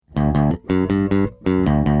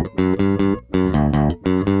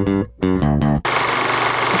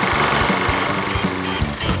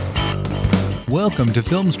Welcome to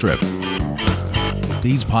Film Strip.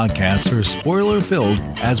 These podcasts are spoiler-filled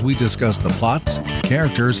as we discuss the plots,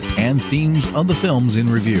 characters, and themes of the films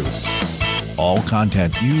in review. All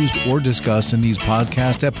content used or discussed in these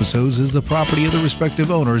podcast episodes is the property of the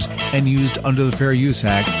respective owners and used under the Fair Use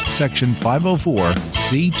Act, Section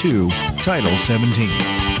 504(c)(2), Title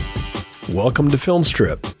 17. Welcome to Film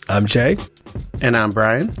Strip. I'm Jay. And I'm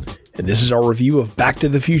Brian. And this is our review of Back to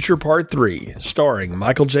the Future Part 3, starring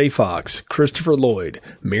Michael J. Fox, Christopher Lloyd,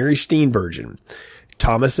 Mary Steenburgen,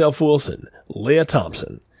 Thomas F. Wilson, Leah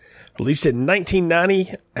Thompson. Released in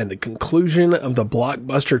 1990 and the conclusion of the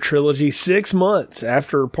blockbuster trilogy 6 months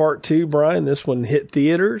after Part 2, Brian. This one hit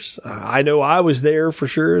theaters. I know I was there for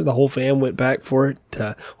sure. The whole fam went back for it.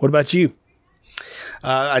 What about you?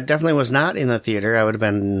 I definitely was not in the theater. I would have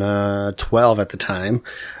been 12 at the time.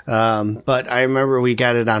 But I remember we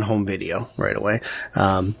got it on home video right away.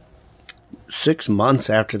 6 months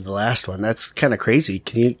after the last one. That's kind of crazy.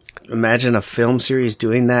 Can you imagine a film series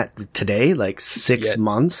doing that today? Like 6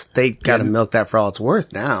 months? They got to milk that for all it's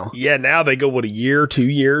worth now. Yeah, now they go, a year, 2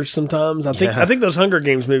 years sometimes? I think those Hunger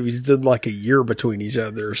Games movies did like a year between each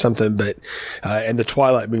other or something, but and the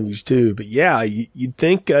Twilight movies too. But yeah, you'd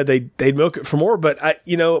think they'd milk it for more. But,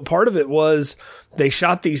 part of it was they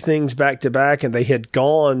shot these things back to back and they had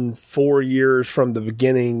gone 4 years from the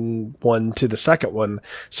beginning one to the second one.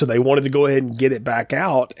 So they wanted to go ahead and get it back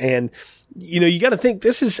out. And you got to think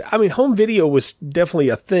home video was definitely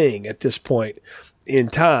a thing at this point in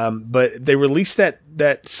time, but they released that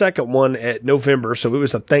second one at November. So it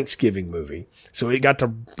was a Thanksgiving movie. So it got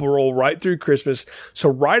to roll right through Christmas. So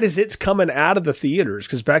right as it's coming out of the theaters,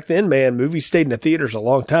 because back then, man, movies stayed in the theaters a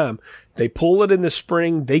long time. They pull it in the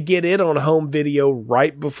spring. They get it on home video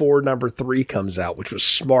right before number 3 comes out, which was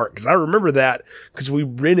smart. Because I remember that because we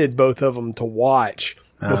rented both of them to watch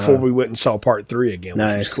before we went and saw part 3 again,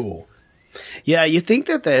 which was cool. Yeah, you think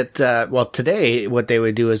that today what they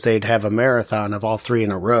would do is they'd have a marathon of all 3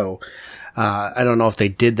 in a row. I don't know if they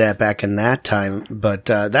did that back in that time, but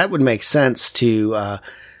that would make sense to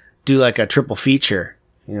do like a triple feature,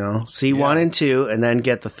 see 1 and 2 and then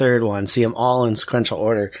get the third one, see them all in sequential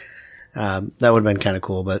order. That would have been kind of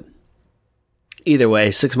cool, but either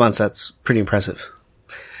way, 6 months, that's pretty impressive.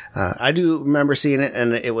 I do remember seeing it,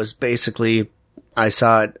 and it was basically, I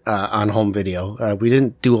saw it on home video. We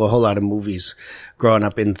didn't do a whole lot of movies growing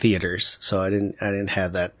up in theaters, so I didn't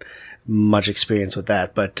have that much experience with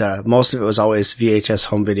that. But most of it was always VHS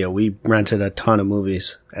home video. We rented a ton of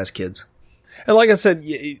movies as kids. And like I said,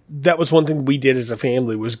 that was one thing we did as a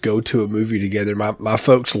family was go to a movie together. My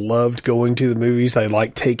folks loved going to the movies. They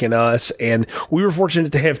liked taking us. And we were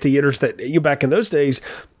fortunate to have theaters that, back in those days,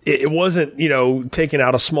 it wasn't, taking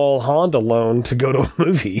out a small Honda loan to go to a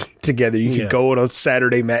movie together. You could go on a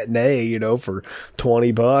Saturday matinee, for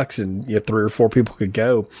 $20 and 3 or 4 people could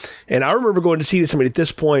go. And I remember going to see this. At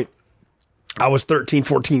this point, I was 13,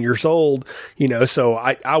 14 years old, so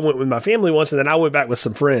I went with my family once, and then I went back with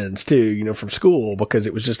some friends too, from school, because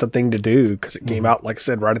it was just a thing to do, because it came out, like I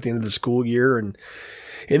said, right at the end of the school year and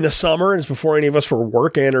in the summer, and it's before any of us were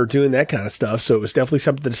working or doing that kind of stuff. So it was definitely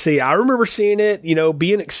something to see. I remember seeing it,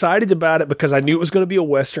 being excited about it because I knew it was going to be a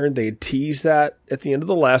Western. They had teased that at the end of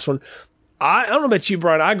the last one. I don't know about you,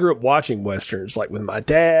 Brian. I grew up watching Westerns, like with my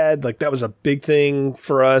dad. Like that was a big thing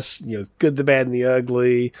for us. Good, the Bad, and the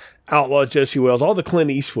Ugly, Outlaw Josey Wales, all the Clint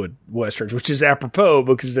Eastwood Westerns, which is apropos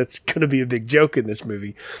because that's going to be a big joke in this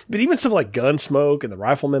movie. But even stuff like Gunsmoke and The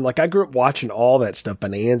Rifleman, like I grew up watching all that stuff,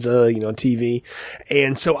 Bonanza, on TV.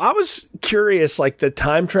 And so I was curious, like the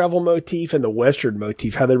time travel motif and the Western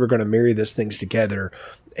motif, how they were going to marry those things together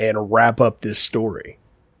and wrap up this story.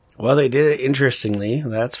 Well, they did it interestingly,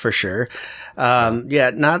 that's for sure.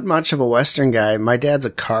 Not much of a Western guy. My dad's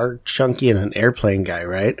a car junkie and an airplane guy,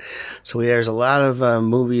 right? So there's a lot of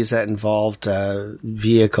movies that involved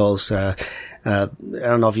vehicles. I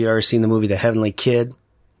don't know if you've ever seen the movie The Heavenly Kid.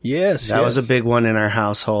 Yes. That was a big one in our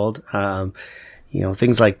household.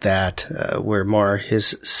 Things like that were more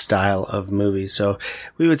his style of movies. So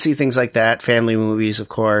we would see things like that, family movies, of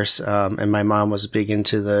course. And my mom was big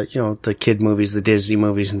into the kid movies, the Disney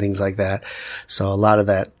movies and things like that. So a lot of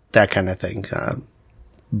that kind of thing.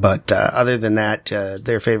 But other than that,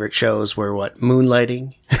 their favorite shows were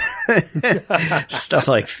Moonlighting, stuff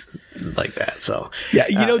like that. So yeah,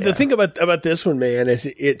 the thing about this one, man, is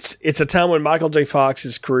it's a time when Michael J.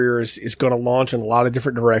 Fox's career is going to launch in a lot of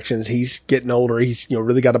different directions. He's getting older. He's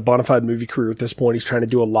really got a bona fide movie career at this point. He's trying to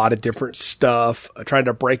do a lot of different stuff, trying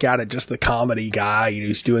to break out of just the comedy guy.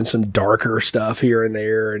 He's doing some darker stuff here and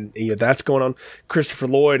there, and that's going on. Christopher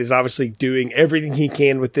Lloyd is obviously doing everything he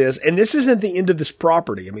can with this, and this isn't the end of this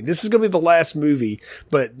property. I mean, this is going to be the last movie,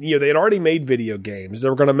 but they had already made video games. They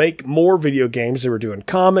were going to make more video games. They were doing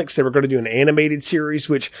comics. They were going to do an animated series,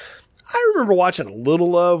 which I remember watching a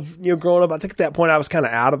little of, growing up. I think at that point I was kind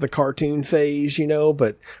of out of the cartoon phase, but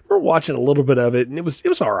I remember watching a little bit of it, and it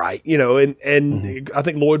was all right, and I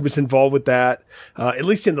think Lloyd was involved with that, at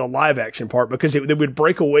least in the live action part, because they would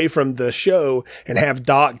break away from the show and have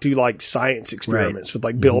Doc do like science experiments with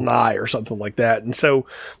like Bill Nye or something like that. And so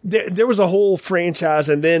there was a whole franchise,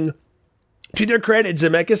 and then, to their credit,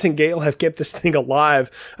 Zemeckis and Gale have kept this thing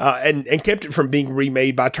alive, and kept it from being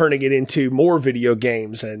remade by turning it into more video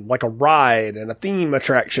games and like a ride and a theme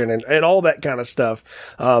attraction and all that kind of stuff,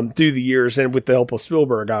 through the years, and with the help of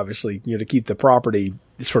Spielberg, obviously, to keep the property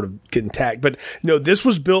sort of intact. But this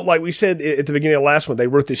was built, like we said at the beginning of the last one, they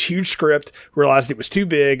wrote this huge script, realized it was too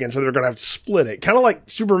big, and so they're going to have to split it. Kind of like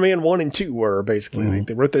Superman 1 and 2 were, basically. Like,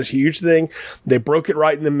 they wrote this huge thing, they broke it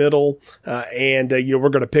right in the middle, and we're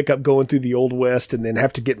going to pick up going through the Old West and then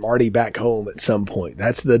have to get Marty back home at some point.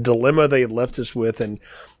 That's the dilemma they had left us with. And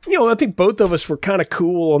I think both of us were kind of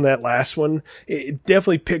cool on that last one. It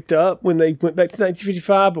definitely picked up when they went back to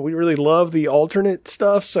 1955, but we really love the alternate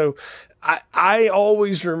stuff. So I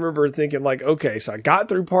always remember thinking like, okay, so I got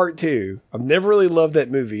through part 2. I've never really loved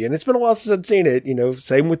that movie, and it's been a while since I'd seen it,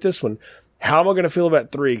 same with this one. How am I going to feel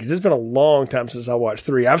about 3? Because it's been a long time since I watched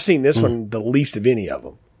 3. I've seen this one the least of any of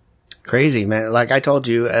them. Crazy, man. Like I told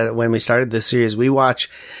you, when we started this series, we watch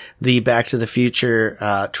the Back to the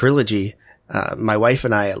Future trilogy. My wife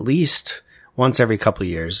and I, at least once every couple of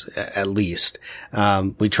years, at least.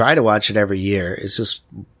 We try to watch it every year. It's just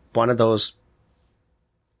one of those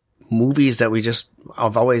movies that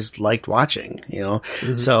I've always liked watching,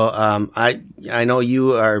 So, I know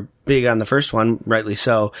you are big on the first one, rightly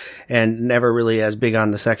so, and never really as big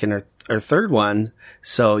on the second or third one.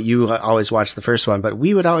 So you always watch the first one, but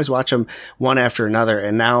we would always watch them one after another.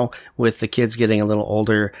 And now with the kids getting a little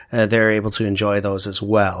older, they're able to enjoy those as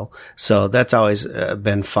well. So that's always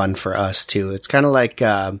been fun for us too. It's kind of like,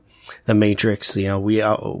 The Matrix,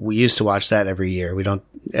 we used to watch that every year. We don't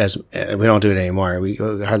do it anymore. We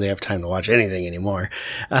hardly have time to watch anything anymore.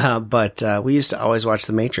 But we used to always watch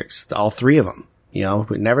The Matrix, all 3 of them.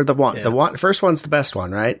 Never the one. Yeah. The first one's the best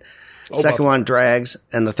one, right? Second one drags,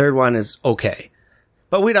 and the third one is okay.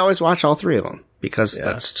 But we'd always watch all 3 of them because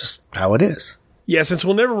that's just how it is. Yeah, since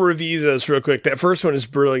we'll never review those real quick, that first one is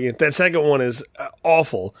brilliant. That second one is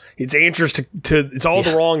awful. It's answers to it's all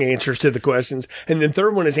the wrong answers to the questions. And then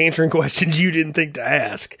third one is answering questions you didn't think to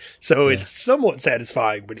ask. So it's somewhat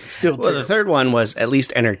satisfying, but it's still terrible. The third one was at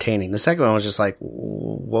least entertaining. The second one was just like,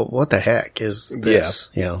 what the heck is this?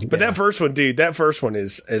 But that first one, dude, is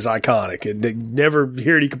iconic. And never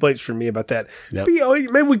hear any complaints from me about that. Yep.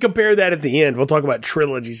 But, maybe we compare that at the end. We'll talk about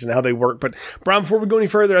trilogies and how they work. But Brian, before we go any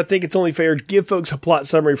further, I think it's only fair to give folks a plot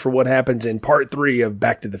summary for what happens in part 3 of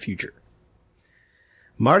Back to the Future.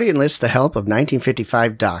 Marty enlists the help of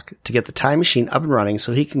 1955 Doc to get the time machine up and running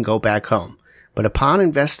so he can go back home. But upon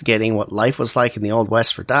investigating what life was like in the Old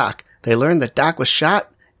West for Doc, they learn that Doc was shot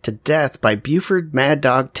to death by Buford Mad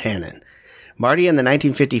Dog Tannen. Marty and the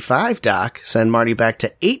 1955 Doc send Marty back to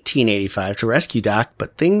 1885 to rescue Doc,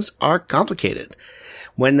 but things are complicated.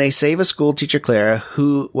 When they save a school teacher, Clara,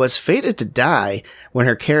 who was fated to die when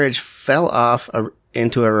her carriage fell off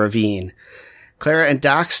into a ravine. Clara and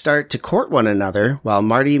Doc start to court one another while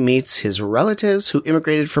Marty meets his relatives who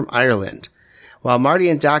immigrated from Ireland. While Marty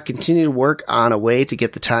and Doc continue to work on a way to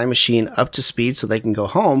get the time machine up to speed so they can go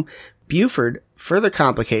home, Buford further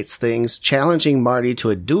complicates things, challenging Marty to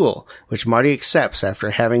a duel, which Marty accepts after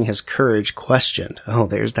having his courage questioned. Oh,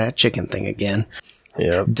 there's that chicken thing again.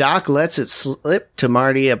 Yeah. Doc lets it slip to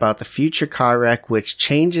Marty about the future car wreck, which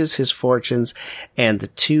changes his fortunes, and the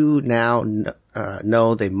two now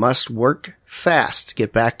know they must work fast to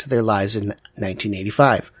get back to their lives in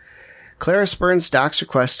 1985. Clara spurns Doc's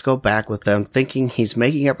request to go back with them, thinking he's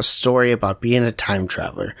making up a story about being a time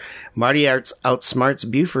traveler. Marty outsmarts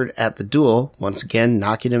Buford at the duel, once again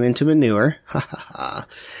knocking him into manure.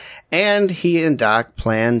 And he and Doc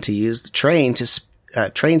plan to use the train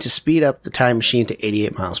to speed up the time machine to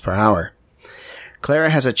 88 miles per hour.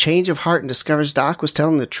 Clara has a change of heart and discovers Doc was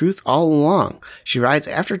telling the truth all along. She rides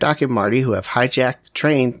after Doc and Marty, who have hijacked the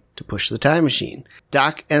train to push the time machine.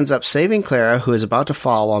 Doc ends up saving Clara, who is about to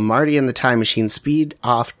fall, while Marty and the time machine speed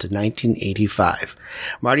off to 1985.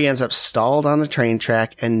 Marty ends up stalled on the train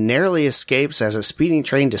track and narrowly escapes as a speeding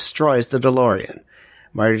train destroys the DeLorean.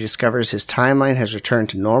 Marty discovers his timeline has returned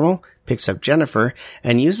to normal, picks up Jennifer,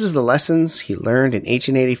 and uses the lessons he learned in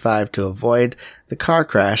 1885 to avoid the car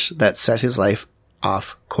crash that set his life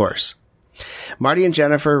off course. Marty and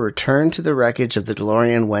Jennifer return to the wreckage of the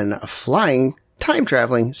DeLorean when a flying,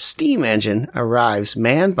 time-traveling steam engine arrives,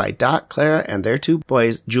 manned by Doc, Clara, and their two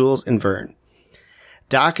boys, Jules and Vern.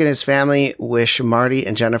 Doc and his family wish Marty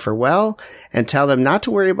and Jennifer well and tell them not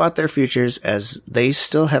to worry about their futures as they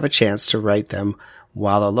still have a chance to right them,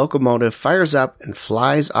 while the locomotive fires up and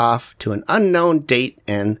flies off to an unknown date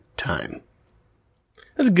and time.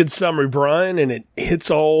 That's a good summary, Brian, and it hits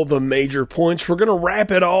all the major points. We're going to wrap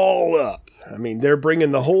it all up. I mean, they're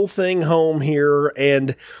bringing the whole thing home here,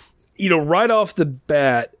 and, you know, right off the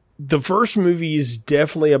bat, the first movie is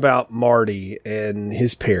definitely about Marty and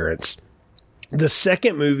his parents. The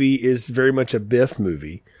second movie is very much a Biff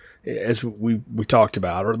movie, as we talked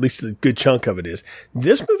about, or at least a good chunk of it is.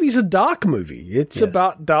 This movie's a Doc movie. It's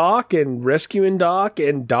about Doc and rescuing Doc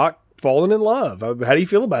and Doc falling in love. How do you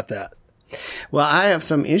feel about that? Well, I have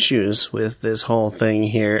some issues with this whole thing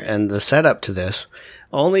here and the setup to this,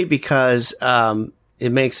 only because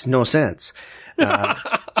it makes no sense. And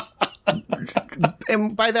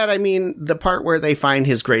by that, I mean the part where they find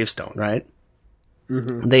his gravestone, right?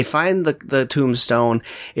 Mm-hmm. They find the tombstone.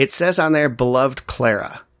 It says on there, beloved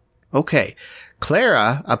Clara. Okay.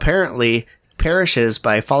 Clara apparently perishes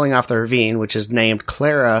by falling off the ravine, which is named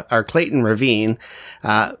Clayton Ravine,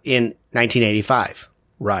 in 1985.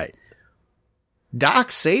 Right.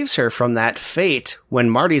 Doc saves her from that fate when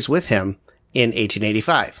Marty's with him in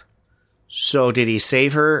 1885. So did he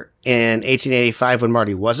save her in 1885 when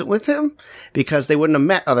Marty wasn't with him? Because they wouldn't have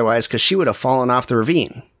met otherwise, because she would have fallen off the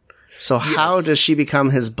ravine. So how does she become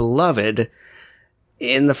his beloved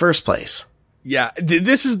in the first place? Yeah,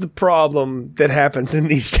 this is the problem that happens in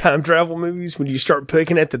these time travel movies when you start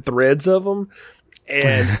picking at the threads of them.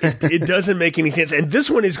 And it doesn't make any sense. And this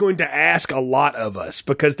one is going to ask a lot of us,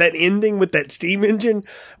 because that ending with that steam engine,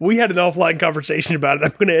 we had an offline conversation about it.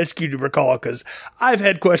 I'm going to ask you to recall, because I've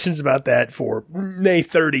had questions about that for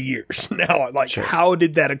 30 years now. Like, sure. How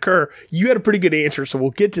did that occur? You had a pretty good answer, so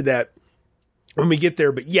we'll get to that when we get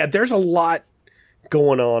there. But yeah, there's a lot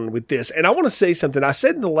going on with this. And I want to say something. I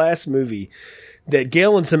said in the last movie that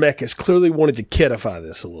Gale and Zemeckis clearly wanted to kidify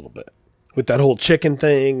this a little bit, with that whole chicken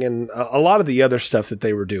thing and a lot of the other stuff that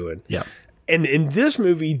they were doing. Yeah. And in this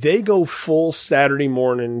movie, they go full Saturday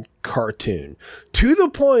morning cartoon, to the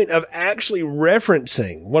point of actually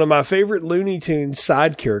referencing one of my favorite Looney Tunes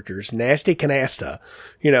side characters, Nasty Canasta,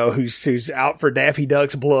 you know, who's out for Daffy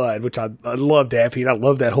Duck's blood, which I love Daffy, and I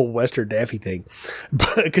love that whole Western Daffy thing,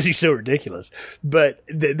 because he's so ridiculous. But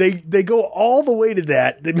they go all the way to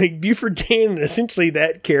that. They make Buford Tannen essentially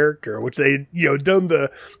that character, which they, you know, done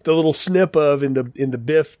the little snip of in the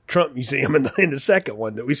Biff Trump Museum in the second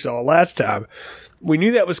one that we saw last time. We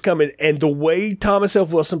knew that was coming, and the way Thomas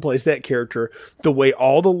F. Wilson plays that character, the way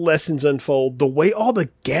all the lessons unfold, the way all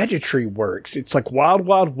the gadgetry works, it's like Wild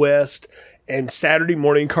Wild West and Saturday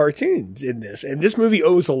morning cartoons in this. And this movie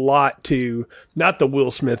owes a lot to, not the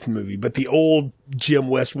Will Smith movie, but the old Jim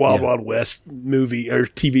West, Wild West movie or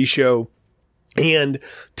TV show, and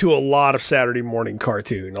to a lot of Saturday morning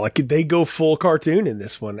cartoon. Like, they go full cartoon in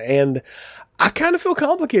this one. And I kind of feel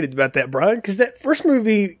complicated about that, Brian, because that first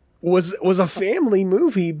movie was a family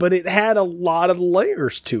movie, but it had a lot of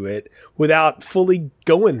layers to it without fully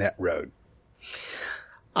going that road.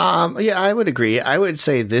 Yeah, I would agree. I would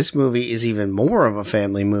say this movie is even more of a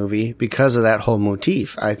family movie because of that whole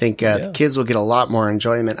motif. I think the kids will get a lot more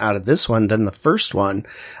enjoyment out of this one than the first one,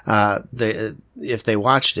 if they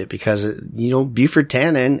watched it, because, you know, Buford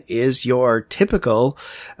Tannen is your typical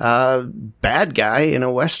bad guy in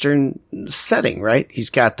a Western setting, right? He's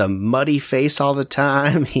got the muddy face all the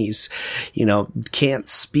time. He's, you know, can't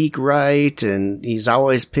speak right, and he's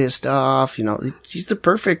always pissed off. You know, he's the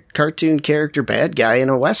perfect cartoon character bad guy in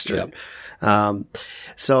a Western. Yep.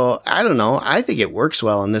 So I don't know. I think it works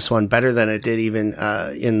well in this one, better than it did even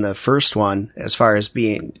in the first one, as far as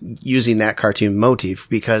using that cartoon motif,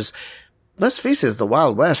 because let's face it, it's the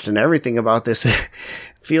Wild West, and everything about this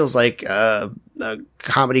feels like a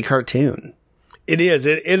comedy cartoon. It is.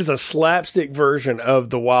 It is a slapstick version of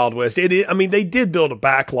the Wild West. It is, I mean, they did build a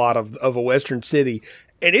backlot of a Western city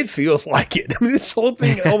And it feels like it. I mean, this whole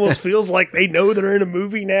thing almost feels like they know they're in a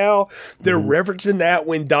movie now. They're referencing that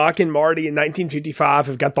when Doc and Marty in 1955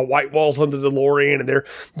 have got the white walls on the DeLorean and they're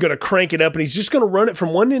going to crank it up and he's just going to run it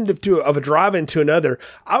from one end of a drive-in to another.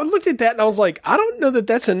 I looked at that and I was like, I don't know that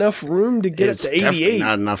that's enough room to get It's up to 88. definitely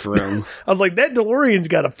not enough room. I was like, that DeLorean's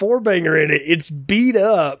got a 4-banger in it. It's beat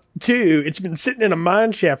up too. It's been sitting in a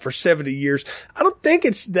mine shaft for 70 years. I don't think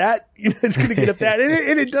it's that, it's going to get up that.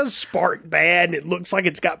 And it does spark bad and it looks like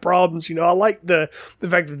it's got problems. I like the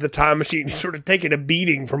fact that the time machine is sort of taking a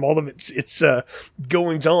beating from all of its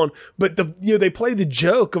goings on. But they play the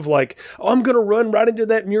joke of like, oh, I'm going to run right into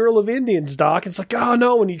that mural of Indians, Doc. It's like, oh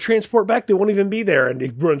no, when you transport back, they won't even be there. And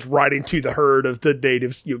it runs right into the herd of the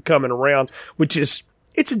natives, coming around, which is,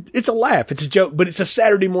 it's a laugh. It's a joke, but it's a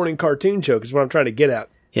Saturday morning cartoon joke is what I'm trying to get at.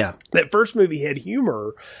 Yeah. That first movie had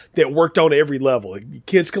humor that worked on every level.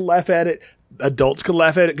 Kids could laugh at it. Adults could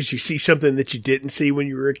laugh at it because you see something that you didn't see when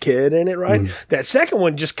you were a kid in it, right? That second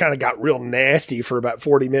one just kind of got real nasty for about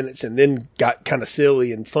 40 minutes and then got kind of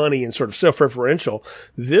silly and funny and sort of self-referential.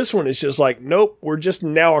 This one is just like, nope, we're just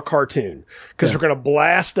now a cartoon because we're going to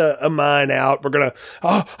blast a mine out. We're going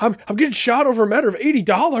to, I'm getting shot over a matter of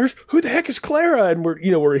 $80. Who the heck is Clara? And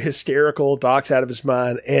we're hysterical. Doc's out of his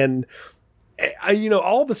mind. And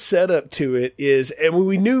all the setup to it is, and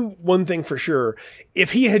we knew one thing for sure,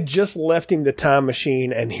 if he had just left him the time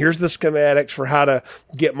machine and here's the schematics for how to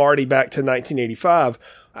get Marty back to 1985,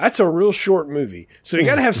 that's a real short movie. So you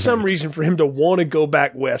got to have some reason for him to want to go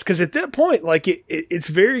back west. Cause at that point, like it's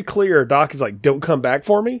very clear Doc is like, don't come back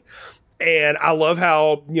for me. And I love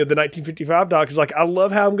how, the 1955 Doc is like, I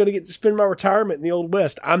love how I'm going to get to spend my retirement in the Old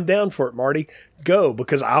West. I'm down for it, Marty. Go,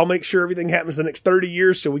 because I'll make sure everything happens the next 30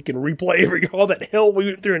 years so we can replay all that hell we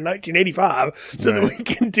went through in 1985 so that we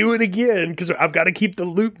can do it again because I've got to keep the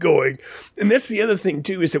loop going. And that's the other thing,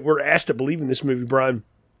 too, is that we're asked to believe in this movie, Brian,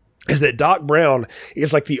 is that Doc Brown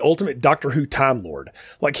is like the ultimate Doctor Who Time Lord.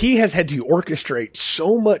 Like he has had to orchestrate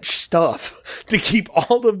so much stuff to keep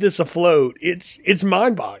all of this afloat. It's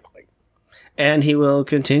mind-boggling. And he will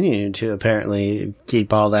continue to apparently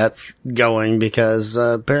keep all that going because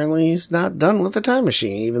apparently he's not done with the time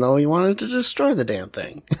machine, even though he wanted to destroy the damn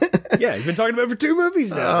thing. Yeah, he's been talking about it for 2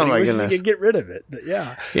 movies now. Oh my goodness! He could get rid of it, but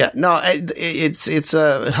yeah. Yeah, no, it's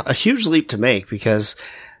a huge leap to make because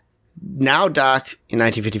now Doc in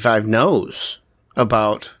 1955 knows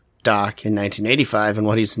about Doc in 1985 and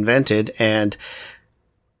what he's invented, and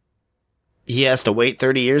he has to wait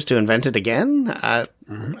 30 years to invent it again? I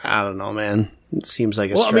don't know, man. It seems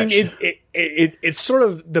like a stretch. I mean, it's sort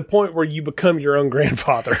of the point where you become your own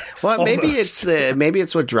grandfather. Well, maybe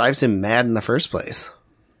it's what drives him mad in the first place.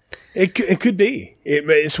 It could be.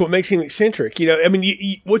 It's what makes him eccentric. I mean,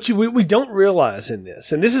 we don't realize in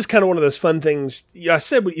this, and this is kind of one of those fun things. I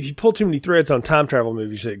said if you pull too many threads on time travel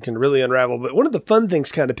movies, it can really unravel. But one of the fun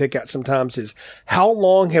things kind of pick out sometimes is how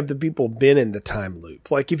long have the people been in the time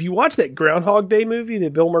loop? Like if you watch that Groundhog Day movie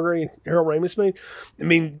that Bill Murray and Harold Ramis made, I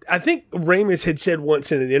mean, I think Ramis had said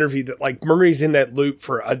once in an interview that like Murray's in that loop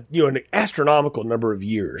for an astronomical number of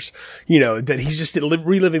years. That he's just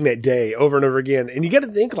reliving that day over and over again. And you got to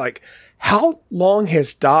think like, how long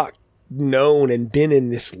has Doc known and been in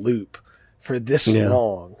this loop for this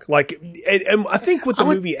long? Like, and I think what the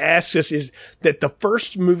movie asks us is that the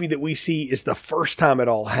first movie that we see is the first time it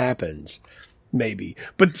all happens, maybe.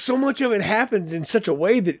 But so much of it happens in such a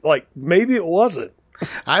way that, like, maybe it wasn't.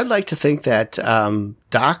 I'd like to think that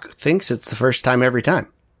Doc thinks it's the first time every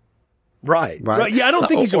time. Right. Yeah, I don't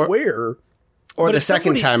think he's aware. Or the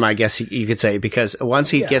second time, I guess you could say, because once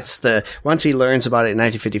he once he learns about it in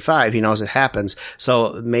 1955, he knows it happens.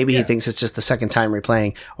 So maybe he thinks it's just the second time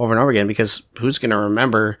replaying over and over again, because who's going to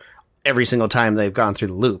remember every single time they've gone through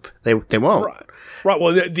the loop? They won't. Right.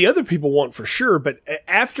 Well, the other people won't for sure, but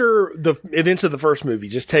after the events of the first movie,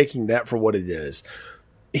 just taking that for what it is,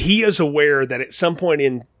 he is aware that at some point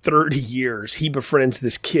in 30 years, he befriends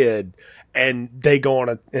this kid and they go on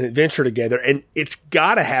an adventure together, and it's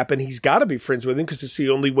got to happen. He's got to be friends with him because it's the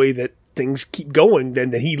only way that things keep going.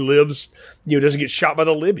 Then that he lives, doesn't get shot by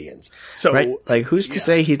the Libyans. So, right. Like, who's to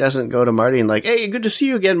say he doesn't go to Marty and like, hey, good to see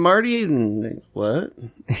you again, Marty? And what?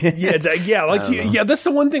 That's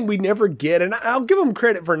the one thing we never get. And I'll give him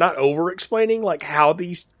credit for not over explaining like how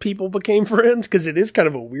these people became friends, because it is kind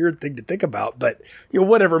of a weird thing to think about. But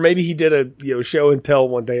whatever. Maybe he did a show and tell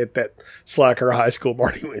one day at that slacker high school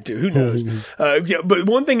Marty went to. Who knows? But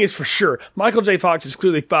one thing is for sure, Michael J. Fox is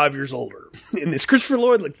clearly 5 years older. in this. Christopher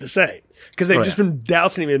Lloyd looks the same because they've just been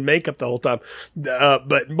dousing him in makeup the whole time.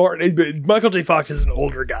 But Michael J. Fox is an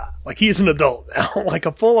older guy. Like, he is an adult now, like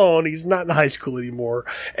a full on. He's not in high school anymore,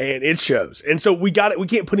 and it shows. And so we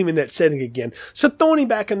can't put him in that setting again. So throwing him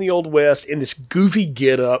back in the Old West in this goofy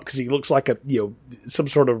get up because he looks like some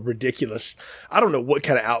sort of ridiculous. I don't know what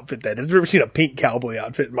kind of outfit that is. I've never seen a pink cowboy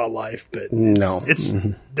outfit in my life, but it's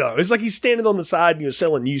dumb. It's like he's standing on the side,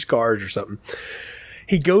 selling used cars or something.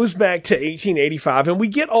 He goes back to 1885, and we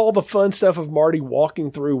get all the fun stuff of Marty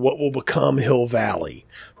walking through what will become Hill Valley,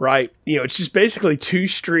 right? It's just basically 2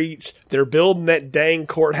 streets. They're building that dang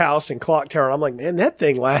courthouse and clock tower. I'm like, man, that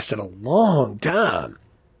thing lasted a long time.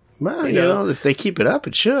 Well, if they keep it up,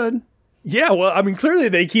 it should. Yeah, well, I mean, clearly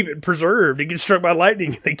they keep it preserved. It gets struck by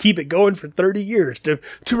lightning. They keep it going for 30 years to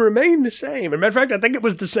remain the same. As a matter of fact, I think it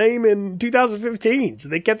was the same in 2015. So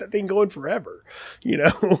they kept that thing going forever,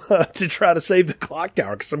 to try to save the clock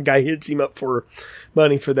tower because some guy hits him up for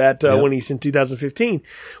money for that when he's in 2015.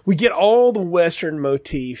 We get all the Western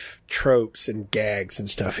motif tropes and gags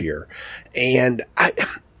and stuff here. And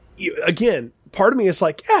again, part of me is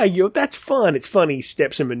like, that's fun. It's funny. He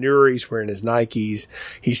steps in manure. He's wearing his Nikes.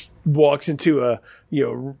 He walks into a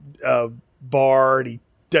bar and he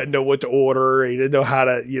doesn't know what to order. He doesn't know how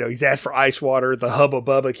to, he's asked for ice water. The Hubba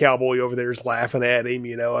Bubba cowboy over there is laughing at him.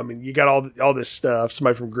 I mean, you got all this stuff.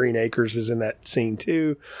 Somebody from Green Acres is in that scene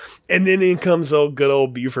too. And then in comes good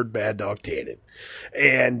old Buford Bad Dog Tannen.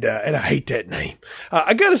 And I hate that name.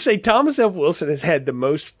 I gotta say, Thomas F. Wilson has had the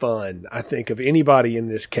most fun, I think, of anybody in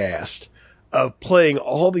this cast, of playing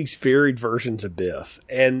all these varied versions of Biff.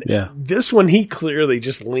 And this one, he clearly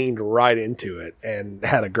just leaned right into it and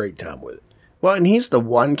had a great time with it. Well, and he's the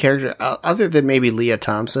one character, other than maybe Leah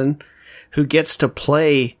Thompson, who gets to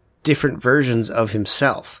play different versions of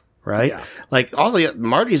himself, right? Yeah. Like,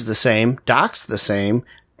 Marty's the same, Doc's the same,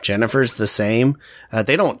 Jennifer's the same.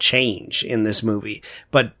 They don't change in this movie.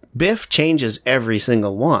 But Biff changes every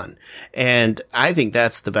single one. And I think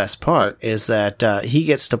that's the best part, is that he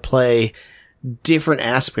gets to play different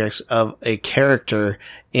aspects of a character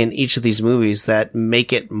in each of these movies that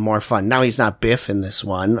make it more fun. Now, he's not Biff in this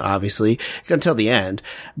one, obviously, until the end.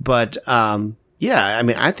 But, I mean,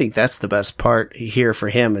 I think that's the best part here for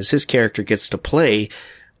him, is his character gets to play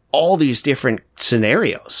all these different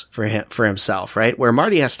scenarios for himself, right? Where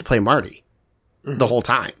Marty has to play Marty the whole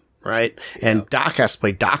time, right? Yeah. And Doc has to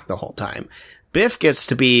play Doc the whole time. Biff gets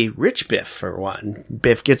to be rich Biff for one.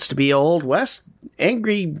 Biff gets to be Old West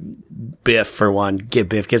angry Biff for one.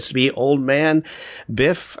 Biff gets to be old man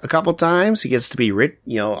Biff a couple times. He gets to be rich,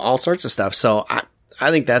 all sorts of stuff. So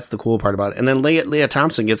I think that's the cool part about it. And then Leah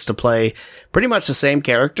Thompson gets to play pretty much the same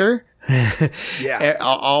character.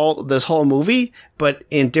 All this whole movie, but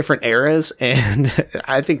in different eras. And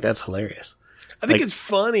I think that's hilarious. I think it's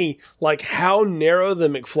funny, like, how narrow the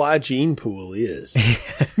McFly gene pool is.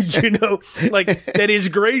 That his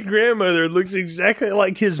great grandmother looks exactly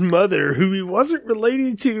like his mother, who he wasn't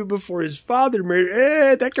related to before his father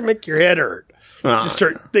married. That can make your head hurt. Just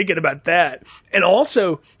start thinking about that. And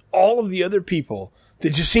also, all of the other people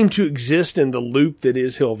that just seem to exist in the loop that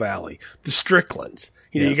is Hill Valley. The Stricklands.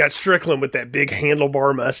 You got Strickland with that big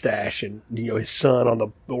handlebar mustache and, his son on the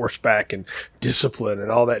horseback and discipline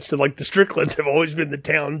and all that stuff. Like, the Stricklands have always been the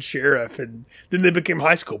town sheriff, and then they became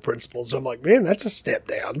high school principals. So I'm like, man, that's a step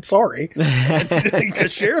down. Sorry.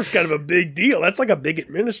 Because sheriff's kind of a big deal. That's like a big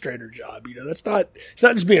administrator job. It's not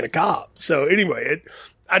just being a cop. So anyway,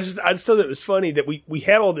 I just thought it was funny that we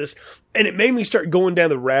had all this, and it made me start going down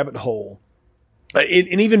the rabbit hole.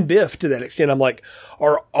 And even Biff, to that extent, I'm like,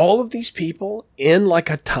 are all of these people in like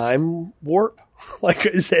a time warp? Like,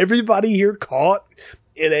 is everybody here caught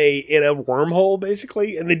in a wormhole,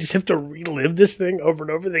 basically? And they just have to relive this thing over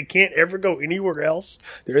and over. They can't ever go anywhere else.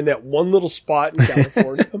 They're in that one little spot in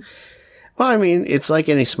California. Well, I mean, it's like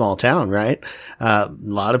any small town, right? A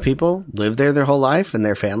lot of people live there their whole life, and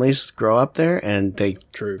their families grow up there, and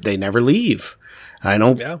they never leave. I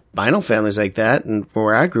know families like that, and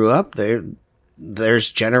where I grew up, there's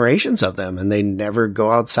generations of them, and they never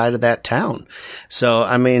go outside of that town. So,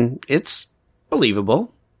 I mean, it's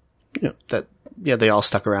believable, that they all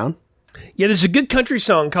stuck around. Yeah, there's a good country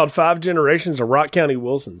song called 5 Generations of Rock County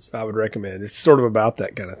Wilsons I would recommend. It's sort of about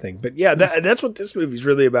that kind of thing. But yeah, that's what this movie's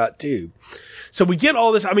really about too. So we get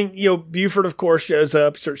all this. I mean, Buford, of course, shows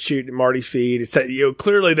up, starts shooting at Marty's feet. It's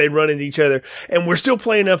clearly they run into each other, and we're still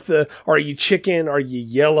playing up the "Are you chicken? Are you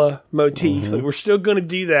yellow?" motif. Mm-hmm. Like, we're still going to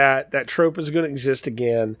do that. That trope is going to exist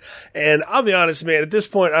again. And I'll be honest, man. At this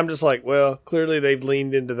point, I'm just like, well, clearly they've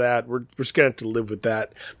leaned into that. We're just going to have to live with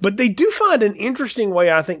that. But they do find an interesting way,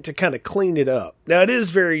 I think, to kind of clean it up. Now, it is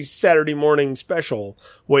very Saturday morning special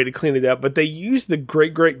way to clean it up, but they use the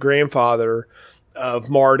great-great-grandfather of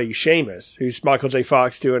Marty, Seamus, who's Michael J.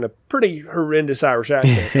 Fox doing a pretty horrendous Irish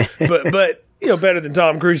accent, but better than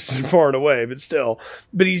Tom Cruise's far and away, but still.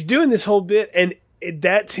 But he's doing this whole bit, and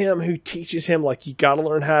that's him who teaches him, like, you got to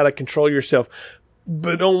learn how to control yourself.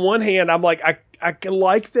 But on one hand, I'm like, I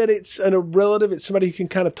like that it's a relative. It's somebody who can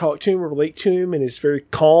kind of talk to him or relate to him and is very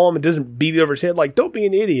calm and doesn't beat it over his head. Like, don't be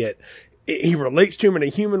an idiot. He relates to him in a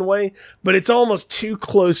human way, but it's almost too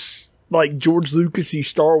close, like George Lucas-y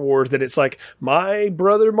Star Wars, that it's like, my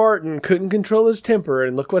brother Martin couldn't control his temper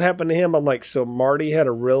and look what happened to him. I'm like, so Marty had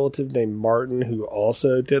a relative named Martin who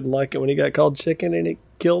also didn't like it when he got called chicken and it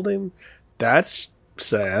killed him? That's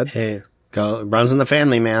sad. Hey, runs in the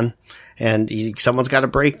family, man. And someone's got to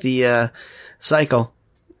break the cycle.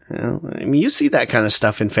 I mean, you see that kind of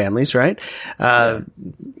stuff in families, right? They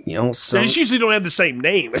just usually don't have the same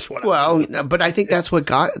name. That's what. But I think that's what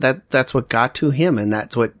got to him, and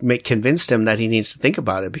that's what convinced him that he needs to think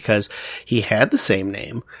about it, because he had the same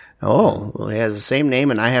name. Oh, well, he has the same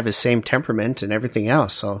name, and I have his same temperament and everything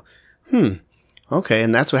else. So, okay,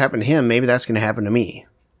 and that's what happened to him. Maybe that's going to happen to me.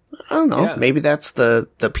 I don't know. Yeah. Maybe that's the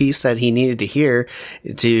piece that he needed to hear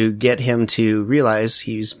to get him to realize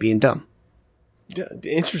he's being dumb.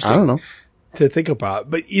 Interesting. I don't know. To think about.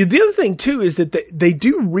 But the other thing, too, is that they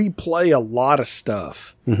do replay a lot of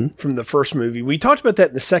stuff from the first movie. We talked about that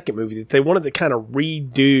in the second movie, that they wanted to kind of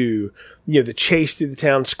redo, the chase through the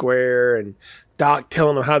town square and Doc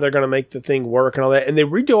telling them how they're going to make the thing work and all that. And they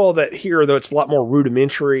redo all that here, though it's a lot more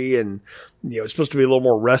rudimentary and, it's supposed to be a little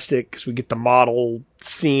more rustic because we get the model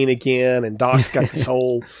scene again, and Doc's got this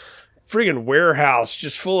whole friggin' warehouse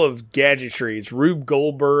just full of gadgetry. It's Rube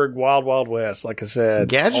Goldberg, Wild Wild West, like I said.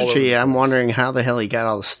 Gadgetry, I'm wondering how the hell he got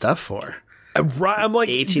all the stuff for. Right, I'm like,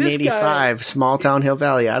 1885, small town Hill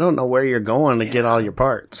Valley. I don't know where you're going to get all your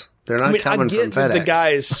parts. They're not coming from FedEx. That the guy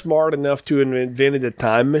is smart enough to have invented a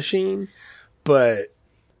time machine, but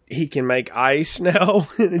he can make ice now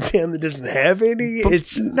in a town that doesn't have any. But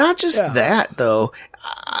it's not just that, though.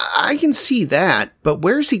 I can see that, but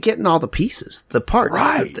where's he getting all the pieces, the parts?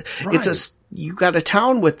 Right. You got a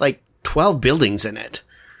town with like 12 buildings in it.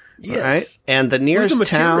 Yes. Right? And the nearest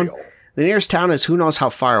town is who knows how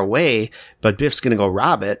far away, but Biff's going to go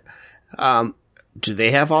rob it. Do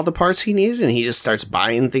they have all the parts he needed and he just starts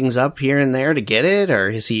buying things up here and there to get it? Or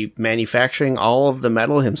is he manufacturing all of the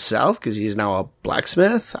metal himself because he's now a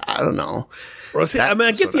blacksmith? I don't know. Well, see, I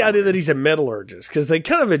get the idea that he's a metallurgist, because they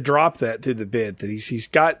kind of had dropped that through the bit, that he's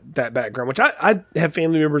got that background, which I have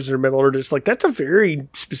family members that are metallurgists. Like, that's a very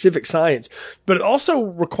specific science, but it also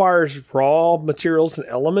requires raw materials and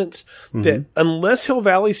elements that, unless Hill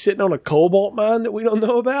Valley's sitting on a cobalt mine that we don't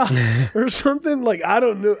know about or something, like, I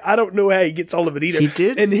don't know how he gets all of it either. He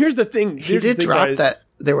did. And here's the thing. He did drop that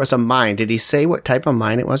there was a mine. Did he say what type of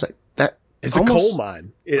mine it was? It's a coal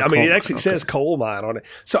mine. It actually says coal mine on it.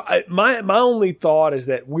 So my only thought is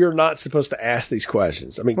that we're not supposed to ask these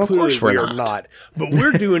questions. I mean, clearly we are not. But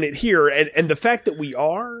we're doing it here. And the fact that we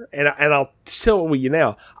are, and I'll tell you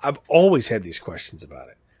now, I've always had these questions about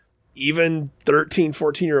it. Even 13,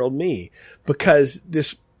 14-year-old me. Because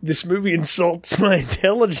this movie insults my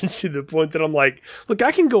intelligence to the point that I'm like, look,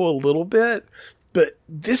 I can go a little bit, but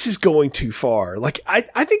this is going too far. Like,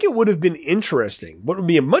 I think it would have been interesting. What would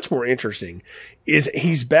be much more interesting is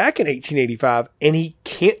he's back in 1885 and he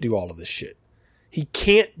can't do all of this shit. He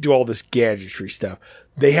can't do all this gadgetry stuff.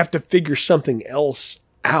 They have to figure something else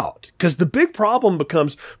out. Because the big problem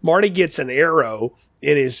becomes Marty gets an arrow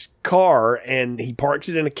in his car and he parks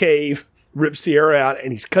it in a cave, rips the arrow out,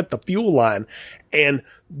 and he's cut the fuel line. And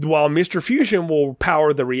while Mr. Fusion will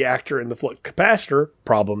power the reactor and the flux capacitor,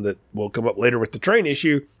 problem that will come up later with the train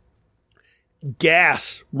issue,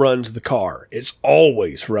 gas runs the car. It's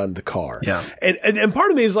always run the car. Yeah. And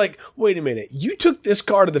part of me is like, wait a minute. You took this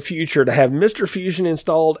car to the future to have Mr. Fusion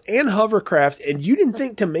installed and hovercraft, and you didn't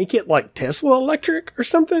think to make it like Tesla electric or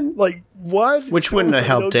something? Like, what? Which wouldn't have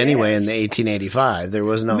helped anyway in the 1885. There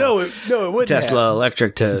was no, it wouldn't Tesla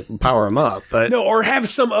electric to power them up. But no, or have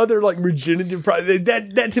some other like regenerative product.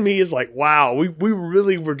 That to me is like, wow, we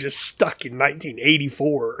really were just stuck in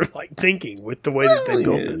 1984, like thinking with the way that they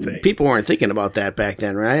built the thing. People weren't thinking about that back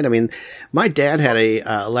then, right? I mean, my dad had a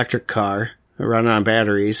electric car running on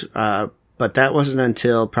batteries, but that wasn't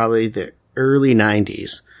until probably the early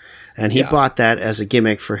 90s. And he bought that as a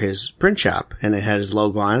gimmick for his print shop, and it had his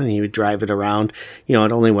logo on it, and he would drive it around. You know,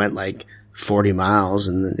 it only went like 40 miles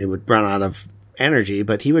and it would run out of energy,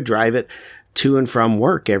 but he would drive it to and from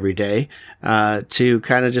work every day to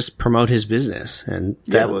kind of just promote his business. And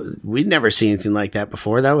we'd never seen anything like that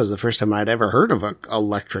before. That was the first time I'd ever heard of an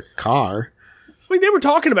electric car. I mean, they were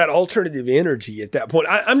talking about alternative energy at that point.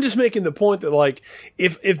 I'm just making the point that, like,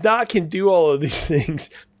 if Doc can do all of these things,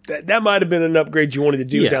 that might have been an upgrade you wanted to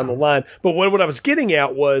do down the line. But what I was getting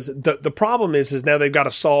at was the problem is now they've got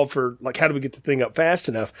to solve for, like, how do we get the thing up fast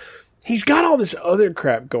enough? He's got all this other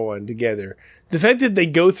crap going together. The fact that they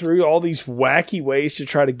go through all these wacky ways to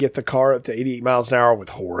try to get the car up to 88 miles an hour with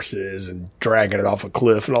horses and dragging it off a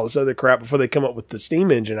cliff and all this other crap before they come up with the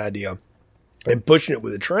steam engine idea and pushing it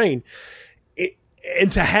with a train.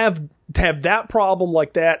 And to have that problem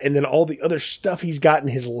like that, and then all the other stuff he's got in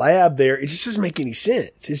his lab there, it just doesn't make any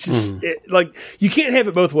sense. It's just like, you can't have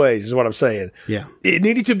it both ways, is what I'm saying. Yeah, it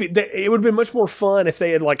needed to be. It would have been much more fun if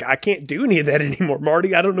they had, like, I can't do any of that anymore,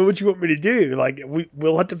 Marty. I don't know what you want me to do. Like,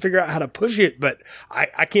 we'll have to figure out how to push it, but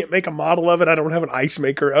I can't make a model of it. I don't have an ice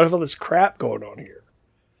maker. I have all this crap going on here.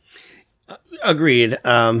 Agreed.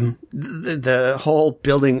 The whole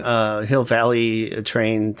building Hill Valley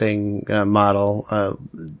train thing model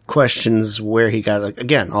questions where he got,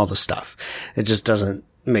 again, all the stuff. It just doesn't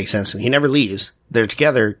make sense to me. He never leaves. They're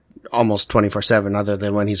together almost 24/7 other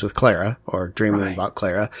than when he's with Clara or dreaming about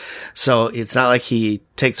Clara. So it's not like he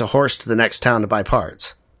takes a horse to the next town to buy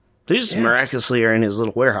parts. They just miraculously are in his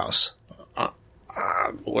little warehouse.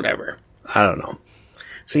 Whatever. I don't know.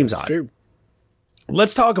 Seems odd. True.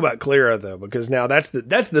 Let's talk about Clara, though, because now that's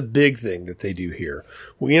the big thing that they do here.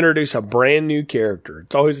 We introduce a brand new character.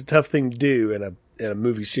 It's always a tough thing to do in a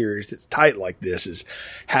movie series that's tight like this, is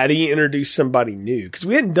how do you introduce somebody new? Because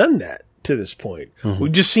we hadn't done that to this point. Mm-hmm.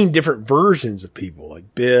 We've just seen different versions of people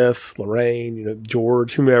like Biff, Lorraine,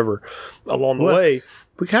 George, whomever along the way.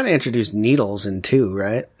 We kind of introduced Needles in too,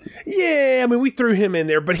 right? Yeah, I mean, we threw him in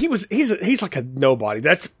there, but he's like a nobody.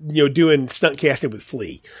 That's, doing stunt casting with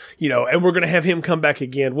Flea, and we're going to have him come back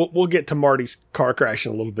again. We'll get to Marty's car crash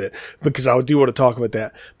in a little bit because I do want to talk about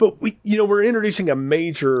that. But we're introducing a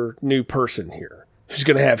major new person here who's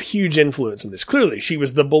going to have huge influence in this. Clearly, she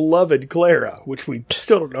was the beloved Clara, which we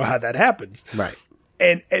still don't know how that happens. Right.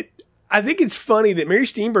 And I think it's funny that Mary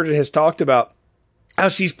Steenburgen has talked about how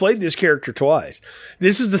she's played this character twice.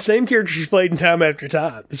 This is the same character she's played in Time After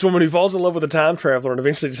Time. This woman who falls in love with a time traveler and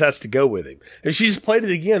eventually decides to go with him. And she's played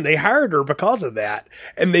it again. They hired her because of that.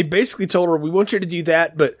 And they basically told her, we want you to do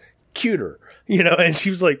that, but cuter, and she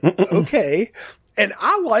was like, okay. And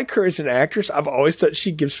I like her as an actress. I've always thought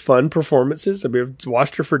she gives fun performances. I mean, I've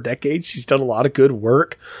watched her for decades. She's done a lot of good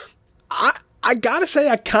work. I gotta say,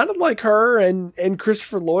 I kind of like her and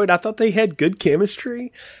Christopher Lloyd. I thought they had good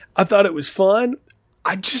chemistry. I thought it was fun.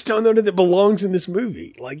 I just don't know that it belongs in this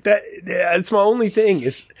movie. Like that, it's my only thing.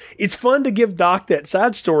 It's fun to give Doc that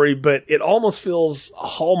side story, but it almost feels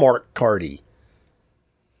Hallmark cardy.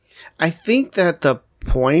 I think that the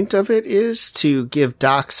point of it is to give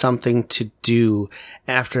Doc something to do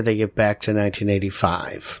after they get back to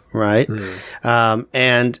 1985, right?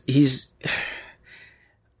 And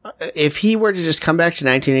if he were to just come back to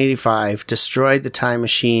 1985, destroy the time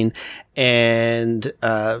machine, and,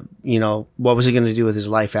 what was he going to do with his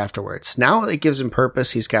life afterwards? Now it gives him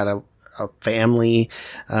purpose. He's got a family,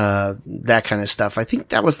 that kind of stuff. I think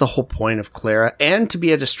that was the whole point of Clara, and to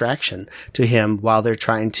be a distraction to him while they're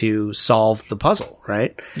trying to solve the puzzle,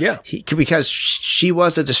 right? Yeah. Because she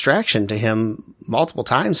was a distraction to him multiple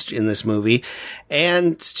times in this movie,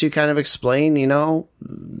 and to kind of explain,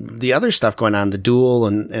 the other stuff going on, the duel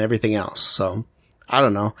and everything else. So I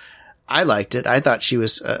don't know. I liked it. I thought she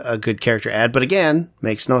was a good character add, but again,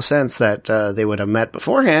 makes no sense that they would have met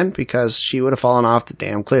beforehand because she would have fallen off the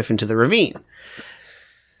damn cliff into the ravine.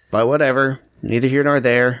 But whatever, neither here nor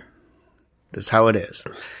there. That's how it is.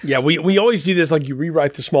 Yeah, we always do this, like you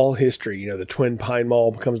rewrite the small history. The Twin Pine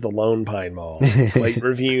Mall becomes the Lone Pine Mall. Clayton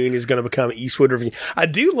Ravine is going to become Eastwood Ravine. I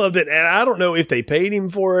do love that, and I don't know if they paid him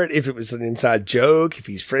for it, if it was an inside joke, if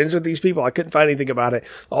he's friends with these people. I couldn't find anything about it.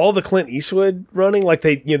 All the Clint Eastwood running, like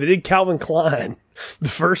they did Calvin Klein the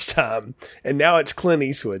first time, and now it's Clint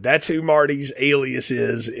Eastwood. That's who Marty's alias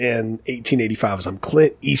is in 1885. I'm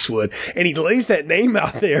Clint Eastwood, and he lays that name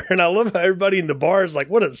out there, and I love how everybody in the bar is like,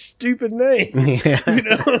 "What a stupid name!" Yeah.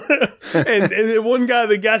 and then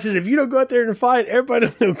the guy says, "If you don't go out there and fight, everybody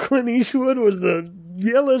will know Clint Eastwood was the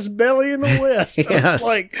yellowest belly in the West. Yes.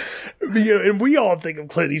 Like, and we all think of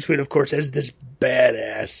Clint Eastwood, of course, as this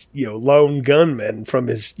badass, lone gunman from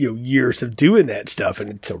his, years of doing that stuff. And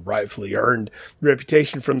it's a rightfully earned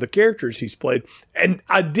reputation from the characters he's played. And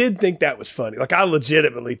I did think that was funny. Like, I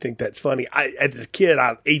legitimately think that's funny. As a kid,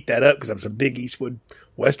 I ate that up because I was a big Eastwood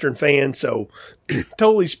Western fan, so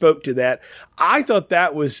totally spoke to that. I thought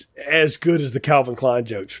that was as good as the Calvin Klein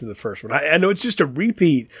jokes from the first one. I know it's just a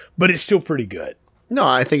repeat, but it's still pretty good. No,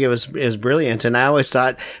 I think it was brilliant. And I always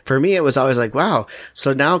thought, for me, it was always like, wow,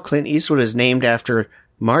 so now Clint Eastwood is named after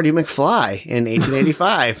Marty McFly in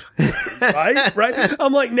 1885. right.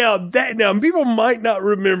 I'm like, now people might not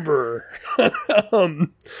remember,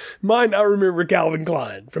 Calvin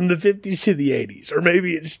Klein from the 50s to the 80s, or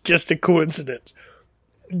maybe it's just a coincidence.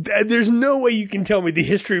 There's no way you can tell me the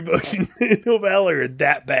history books in Hill Valley are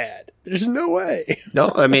that bad. There's no way. No,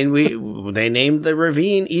 I mean, they named the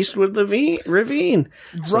ravine Eastwood Ravine.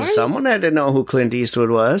 So Right? someone had to know who Clint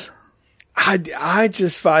Eastwood was. I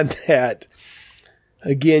just find that,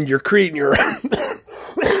 again, you're creating your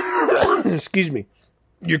excuse me,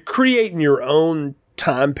 you're creating your own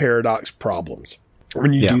time paradox problems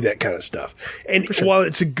when you do that kind of stuff. And while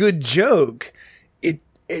it's a good joke,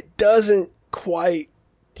 it doesn't quite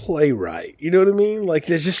play right. You know what I mean? Like,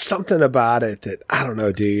 there's just something about it that, I don't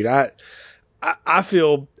know, dude. I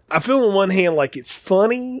feel on one hand like it's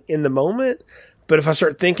funny in the moment, but if I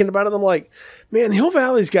start thinking about it, I'm like, man, Hill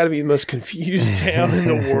Valley's got to be the most confused town in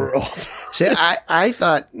the world. See, I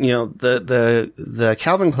thought, the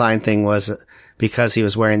Calvin Klein thing was because he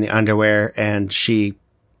was wearing the underwear and she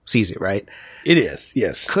sees it, right? It is,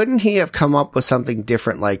 yes. Couldn't he have come up with something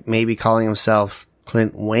different, like maybe calling himself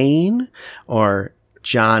Clint Wayne or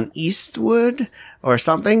John Eastwood or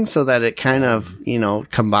something, so that it kind of,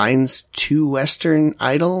 combines two Western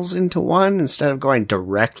idols into one instead of going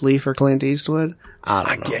directly for Clint Eastwood?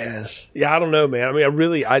 I don't know. Guess. Yeah, I don't know, man. I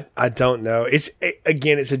mean, I don't know. It's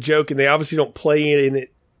a joke, and they obviously don't play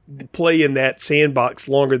in that sandbox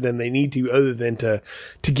longer than they need to, other than to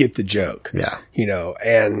get the joke. Yeah.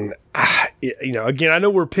 And again, I know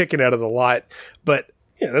we're picking out of the lot, but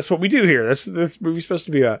yeah, that's what we do here. That's movie's supposed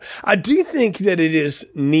to be about. I do think that it is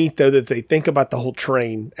neat, though, that they think about the whole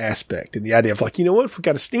train aspect and the idea of, like, you know what, if we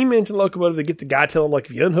got a steam engine locomotive, they get the guy telling them, like,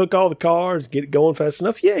 if you unhook all the cars, get it going fast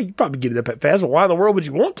enough, yeah, you probably get it up that fast, but why in the world would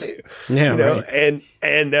you want to? Yeah, right.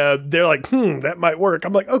 And they're like, that might work.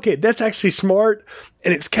 I'm like, okay, that's actually smart,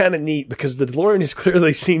 and it's kind of neat because the DeLorean has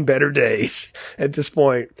clearly seen better days at this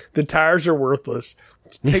point. The tires are worthless.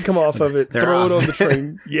 Take them off of it, throw it on the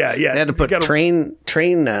train. Yeah. They had to put train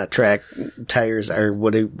track tires or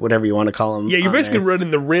whatever you want to call them. Yeah, you're basically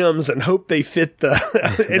running the rims and hope they fit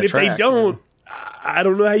and if they don't, I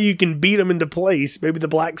don't know how you can beat them into place. Maybe the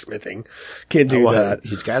blacksmithing can do that.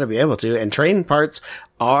 He's got to be able to. And train parts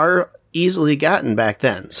are easily gotten back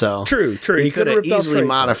then. So true. He could have easily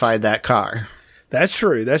modified that car. That's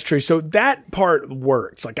true. So that part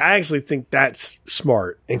works. Like, I actually think that's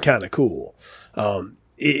smart and kind of cool.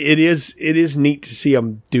 It is neat to see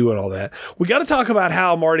him doing all that. We got to talk about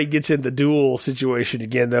how Marty gets in the duel situation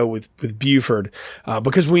again, though, with Buford,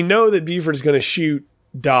 because we know that Buford is going to shoot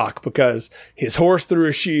Doc because his horse threw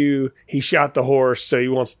a shoe. He shot the horse, so he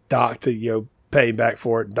wants Doc to pay him back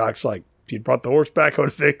for it. And Doc's like, if you'd brought the horse back, I would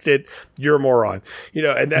have fixed it. You're a moron,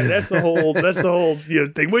 and that's the whole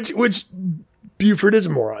thing. Which Buford is a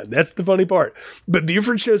moron. That's the funny part. But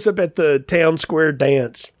Buford shows up at the town square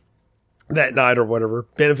dance that night or whatever,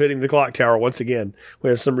 benefiting the clock tower once again. We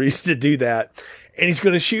have some reason to do that. And he's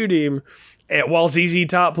going to shoot him while ZZ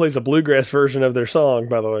Top plays a bluegrass version of their song,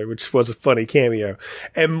 by the way, which was a funny cameo.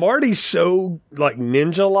 And Marty's so, like,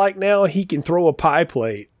 ninja-like now, he can throw a pie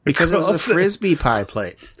plate. Because it was a Frisbee pie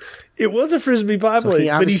plate. It was a Frisbee pie plate. He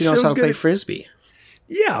obviously knows how to play Frisbee.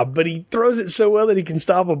 Yeah, but he throws it so well that he can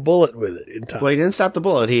stop a bullet with it in time. Well, he didn't stop the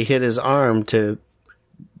bullet. He hit his arm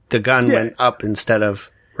the gun went up instead of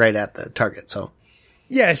right at the target. So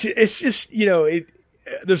yeah, it's just,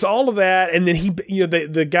 there's all of that. And then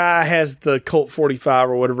the guy has the Colt 45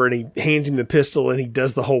 or whatever, and he hands him the pistol and he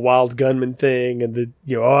does the whole wild gunman thing. And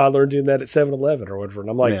I learned doing that at 7-Eleven or whatever. And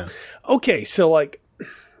I'm like, okay, so, like,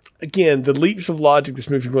 again, the leaps of logic this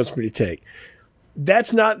movie wants me to take,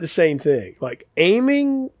 that's not the same thing. Like,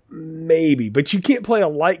 aiming, maybe, but you can't play a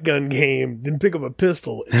light gun game, then pick up a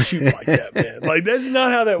pistol and shoot like that, man. Like, that's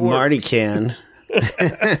not how that works. Marty can.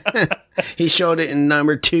 He showed it in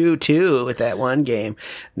number 2 too with that one game.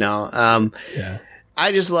 No,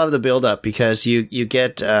 I just love the build up because you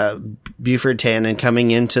get Buford Tannen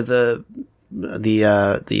coming into the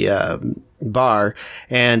bar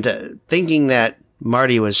and thinking that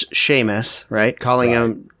Marty was Seamus, right? Calling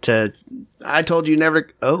him to, I told you never,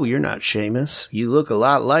 oh, you're not Seamus. You look a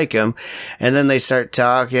lot like him. And then they start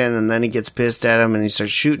talking, and then he gets pissed at him, and he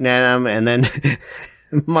starts shooting at him, and then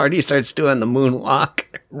Marty starts doing the moonwalk.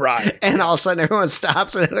 Right. And all of a sudden everyone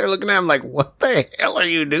stops and they're looking at him like, what the hell are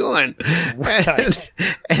you doing? Right.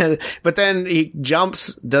 But then he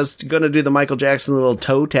jumps, gonna do the Michael Jackson little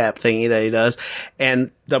toe tap thingy that he does.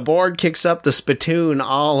 And the board kicks up the spittoon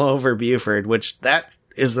all over Buford, which that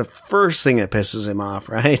is the first thing that pisses him off,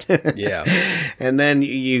 right? Yeah. And then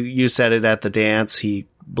you said it at the dance. He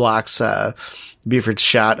blocks, Buford's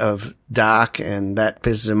shot of Doc, and that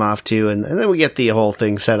pisses him off too. And then we get the whole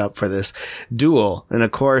thing set up for this duel. And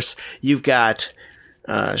of course, you've got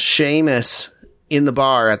Seamus in the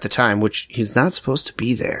bar at the time, which he's not supposed to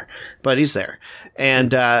be there, but he's there.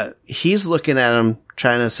 And he's looking at him,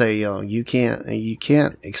 trying to say, you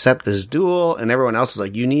can't accept this duel. And everyone else is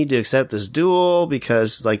like, you need to accept this duel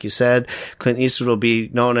because, like you said, Clint Eastwood will be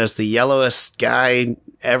known as the yellowest guy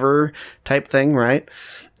ever type thing, right?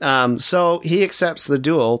 So he accepts the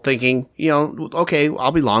duel thinking, okay,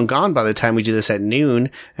 I'll be long gone by the time we do this at noon.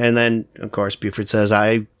 And then, of course, Buford says,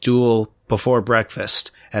 I duel before breakfast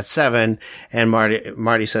at 7. And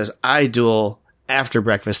Marty says, I duel after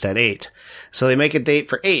breakfast at 8. So they make a date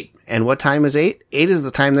for 8. And what time is 8? 8 is the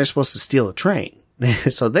time they're supposed to steal a train.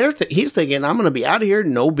 So he's thinking, I'm going to be out of here.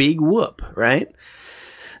 No big whoop. Right.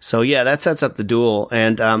 So yeah, that sets up the duel.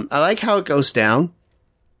 And, I like how it goes down,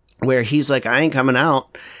 where he's like, I ain't coming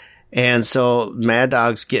out. And so Mad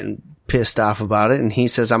Dog's getting pissed off about it. And he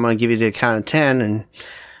says, I'm going to give you the count of 10.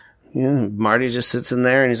 And Marty just sits in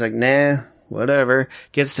there and he's like, nah, whatever.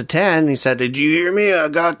 Gets to 10. And he said, did you hear me? I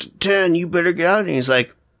got to 10. You better get out. And he's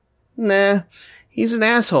like, nah, he's an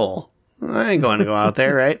asshole. I ain't going to go out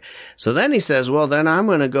there, right? So then he says, well, then I'm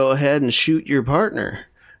going to go ahead and shoot your partner,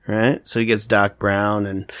 right? So he gets Doc Brown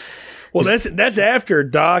and... Well, that's after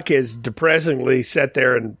Doc has depressingly sat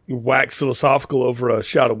there and waxed philosophical over a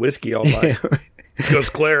shot of whiskey all night. Because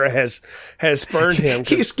Clara has spurned him.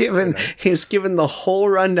 He's given the whole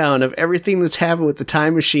rundown of everything that's happened with the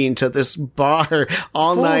time machine to this bar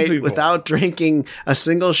all night without drinking a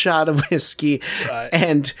single shot of whiskey.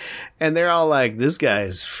 Right. And they're all like, this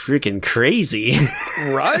guy's freaking crazy.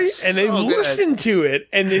 Right? And they listen to it,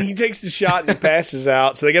 and then he takes the shot and he passes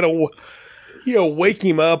out. So they got to... wake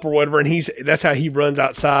him up or whatever, and that's how he runs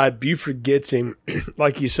outside. Buford gets him,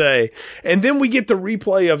 like you say. And then we get the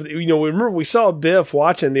replay of, remember we saw Biff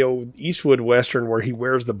watching the old Eastwood Western where he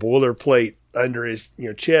wears the boilerplate under his,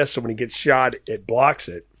 chest, so when he gets shot, it blocks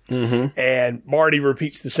it. Mm-hmm. And Marty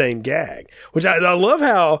repeats the same gag, which I love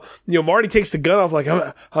how, Marty takes the gun off like,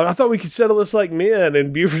 I thought we could settle this like men,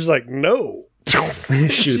 and Buford's like, no.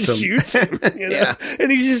 Shoots him. Yeah.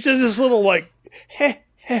 And he just does this little like, heh.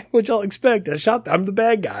 What y'all expect? I'm the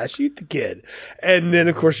bad guy. I shoot the kid. And then,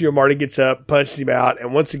 of course, Marty gets up, punches him out.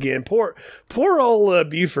 And once again, poor old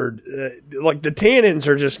Buford, like the tannins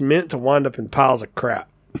are just meant to wind up in piles of crap.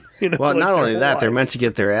 Well, not only that, they're meant to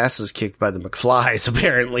get their asses kicked by the McFlys,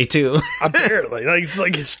 apparently, too. Apparently. It's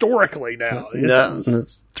like historically now.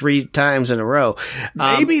 It's 3 times in a row.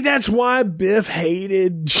 Maybe that's why Biff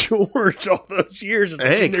hated George all those years. It's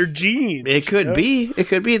like in their genes. It could be. It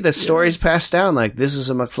could be. The story's passed down like, this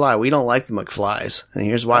is a McFly. We don't like the McFlys. And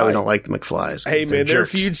here's why we don't like the McFlys. Hey, man, their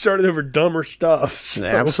feud started over dumber stuff. So.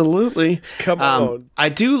 Absolutely. Come on. I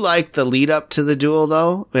do like the lead up to the duel,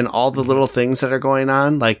 though, and all the little things that are going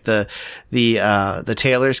on. Like the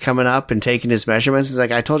tailor's coming up and taking his measurements. He's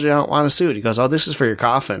like, I told you I don't want a suit. He goes, oh, this is for your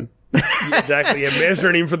coffin. Exactly. And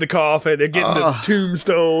measuring him for the coffin. They're getting the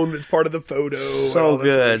tombstone that's part of the photo. So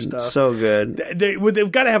good. So good.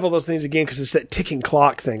 They've got to have all those things again because it's that ticking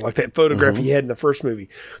clock thing, like that photograph he had in the first movie.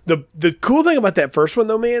 The cool thing about that first one,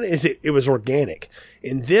 though, man, is it was organic.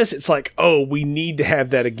 In this, it's like, oh, we need to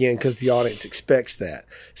have that again because the audience expects that.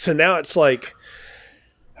 So now it's like,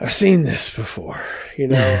 I've seen this before,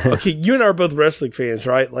 Okay, you and I are both wrestling fans,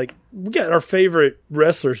 right? Like, we got our favorite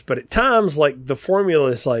wrestlers, but at times, like, the formula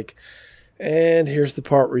is like, and here's the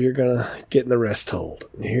part where you're going to get in the rest hold.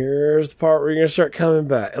 And here's the part where you're going to start coming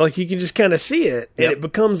back. Like, you can just kind of see it, and it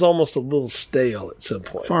becomes almost a little stale at some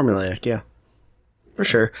point. Formulaic, yeah. For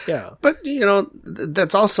sure. Yeah. But,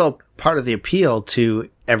 that's also part of the appeal to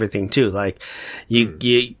everything, too. Like,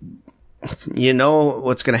 you know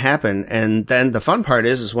what's going to happen, and then the fun part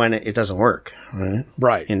is when it doesn't work, right?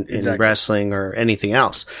 Right. In wrestling or anything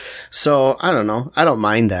else. So I don't know. I don't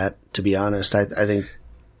mind that, to be honest. I think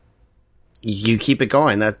you keep it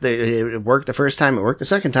going. That it worked the first time. It worked the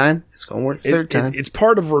second time. It's going to work the third time. It's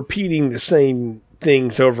part of repeating the same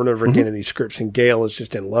things over and over again in these scripts, and Gale is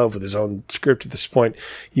just in love with his own script at this point.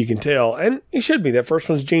 You can tell, and he should be. That first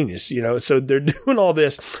one's genius, so they're doing all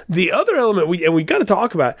this. The other element we got to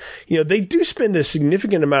talk about, they do spend a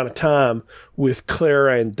significant amount of time with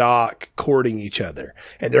Clara and Doc courting each other,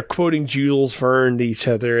 and they're quoting Jules Verne to each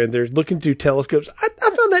other, and they're looking through telescopes. I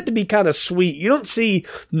found that to be kind of sweet. You don't see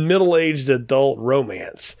middle-aged adult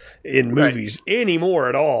romance in movies anymore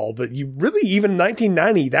at all, but you really, even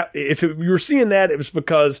 1990, that if you were seeing that, it was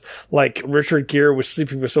because like Richard Gere was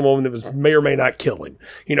sleeping with some woman that may or may not kill him.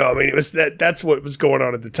 It was that's what was going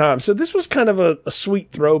on at the time. So this was kind of a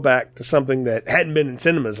sweet throwback to something that hadn't been in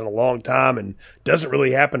cinemas in a long time and doesn't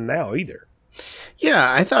really happen now either.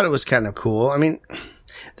 Yeah, I thought it was kind of cool. I mean,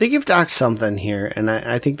 they give Doc something here, and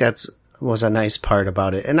I think was a nice part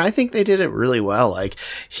about it. And I think they did it really well. Like,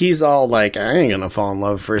 he's all like, I ain't gonna fall in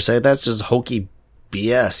love first sight. That's just hokey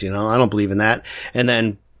BS, I don't believe in that. And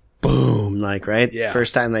then, boom, like, right? Yeah.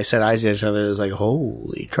 First time they set eyes at each other, it was like,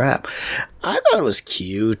 holy crap. I thought it was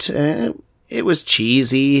cute. It was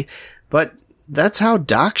cheesy, but that's how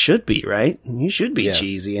Doc should be, right? He should be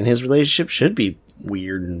cheesy, and his relationship should be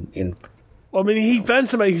weird and well, I mean, he found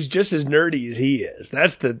somebody who's just as nerdy as he is.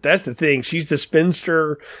 That's the thing. She's the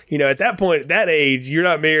spinster. At that point, at that age, you're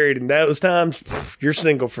not married, and those times, you're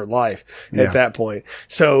single for life at that point.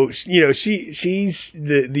 So, she's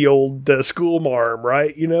the old school marm,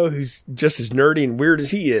 right? Who's just as nerdy and weird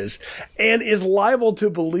as he is, and is liable to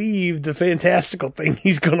believe the fantastical thing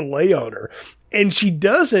he's going to lay on her. And she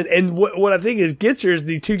doesn't. And what I think gets her is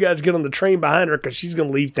these two guys get on the train behind her because she's going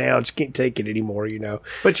to leave town. She can't take it anymore,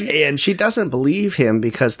 But she doesn't believe him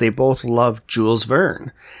because they both love Jules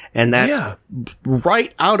Verne. And that's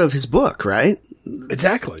right out of his book, right?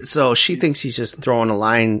 Exactly. So she thinks he's just throwing a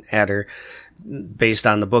line at her based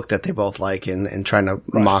on the book that they both like and trying to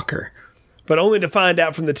mock her. But only to find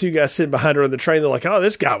out from the two guys sitting behind her on the train, they're like, oh,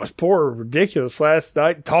 this guy was poor, ridiculous last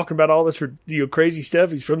night, talking about all this crazy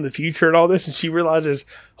stuff. He's from the future and all this. And she realizes,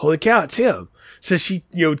 holy cow, it's him. So she,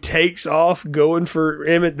 takes off going for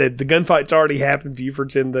Emmett. The gunfight's already happened.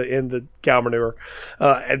 Buford's in the cow manure.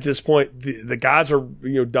 At this point, the guys are,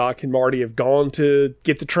 Doc and Marty have gone to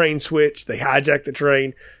get the train switched. They hijack the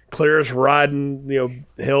train. Claire's riding,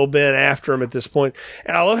 hell-bent after him at this point.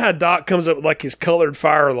 And I love how Doc comes up with like his colored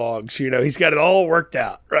fire logs. He's got it all worked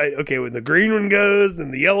out, right? Okay, when the green one goes,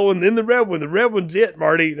 then the yellow one, then the red one. The red one's it,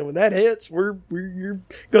 Marty. When that hits, you're going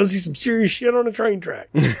to see some serious shit on a train track.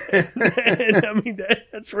 And I mean,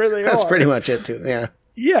 that's where they are. That's pretty much it, too, yeah.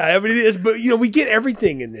 Yeah, I mean, it is. But, we get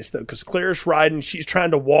everything in this, though, because Claire's riding. She's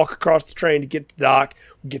trying to walk across the train to get to Doc.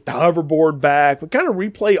 We get the hoverboard back. We kind of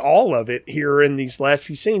replay all of it here in these last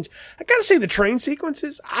few scenes. I got to say, the train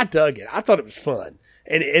sequences, I dug it. I thought it was fun.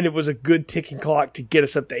 And it was a good ticking clock to get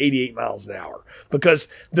us up to 88 miles an hour. Because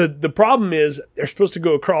the problem is they're supposed to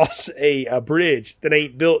go across a bridge that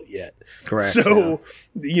ain't built yet. Correct. So,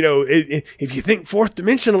 if you think fourth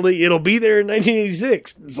dimensionally, it'll be there in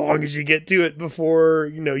 1986, as long as you get to it before,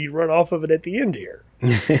 you run off of it at the end here.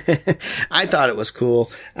 I thought it was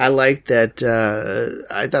cool. I liked that.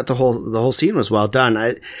 I thought the whole scene was well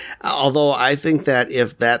done. Although I think that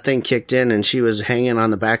if that thing kicked in and she was hanging on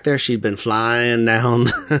the back there, she'd been flying down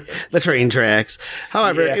the train tracks.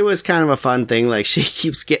 However, it was kind of a fun thing. Like, she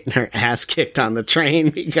keeps getting her ass kicked on the train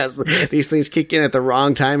because these things kick in at the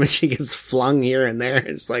wrong time and she gets flung here and there.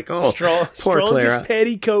 It's like, poor strongest Clara.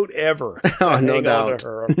 petticoat ever. Oh, no doubt.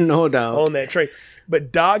 No doubt. On that train.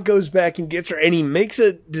 But Doc goes back and gets her, and he makes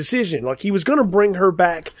a decision. Like, he was going to bring her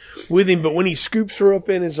back with him, but when he scoops her up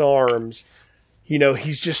in his arms,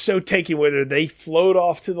 he's just so taken with her. They float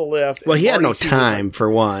off to the left. Well, he had no time, for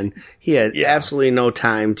one. He had absolutely no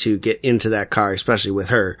time to get into that car, especially with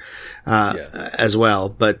her as well.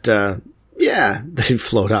 But, they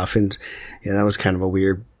float off, and that was kind of a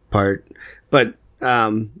weird part. But, I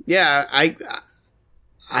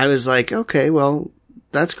was like, okay, well,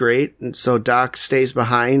 that's great. And so Doc stays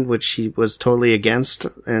behind, which he was totally against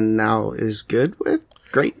and now is good with.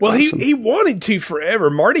 Great. Well, awesome. he wanted to forever.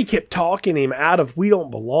 Marty kept talking him out of, we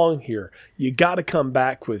don't belong here. You got to come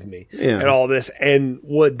back with me and all this. And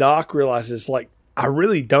what Doc realizes, like, I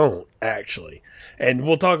really don't, actually. And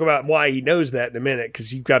we'll talk about why he knows that in a minute,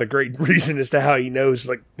 because you've got a great reason as to how he knows,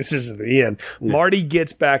 like, this isn't the end. Yeah. Marty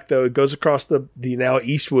gets back, though. It goes across the now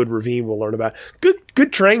Eastwood ravine we'll learn about.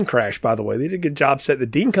 Good train crash, by the way. They did a good job setting the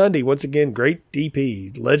Dean Cundy, once again, great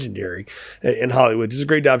DP, legendary in Hollywood. Does a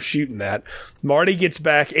great job shooting that. Marty gets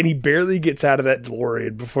back, and he barely gets out of that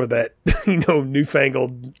DeLorean before that,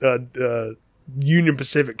 newfangled Union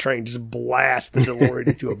Pacific train just blast the DeLorean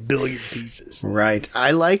into a billion pieces. Right.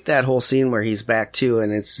 I like that whole scene where he's back too,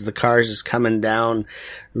 and it's the car's just coming down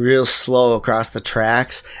real slow across the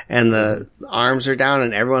tracks, and the arms are down,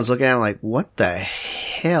 and everyone's looking at him like, what the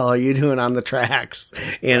hell are you doing on the tracks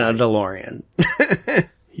in a DeLorean?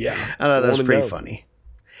 Yeah. I thought that was pretty funny.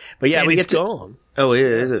 But yeah, we get to... gone. Oh,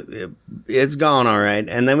 it's gone, all right.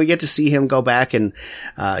 And then we get to see him go back and,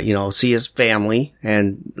 see his family,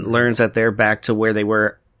 and learns that they're back to where they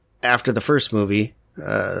were after the first movie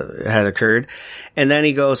had occurred. And then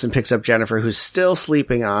he goes and picks up Jennifer, who's still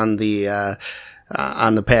sleeping on the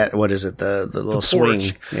pad. What is it? The little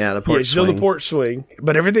swing. Yeah, the porch swing. She's on the porch swing,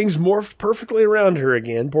 but everything's morphed perfectly around her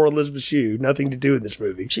again. Poor Elizabeth Shue. Nothing to do in this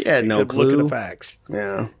movie. She had no clue. Look at the facts.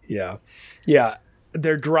 Yeah.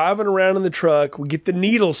 They're driving around in the truck. We get the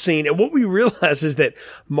needle scene. And what we realize is that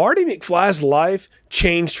Marty McFly's life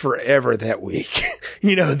changed forever that week.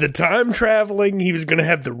 The time traveling, he was going to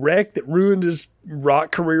have the wreck that ruined his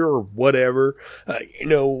rock career or whatever.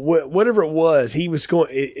 Whatever it was, he was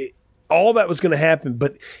going, all that was going to happen.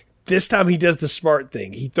 But this time he does the smart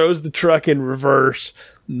thing. He throws the truck in reverse.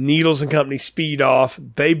 Needles and company speed off.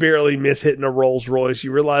 They barely miss hitting a Rolls Royce.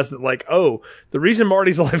 You realize that, the reason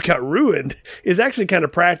Marty's life got ruined is actually kind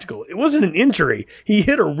of practical. It wasn't an injury. He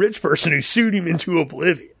hit a rich person who sued him into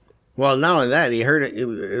oblivion. Well, not only that, he hurt it. It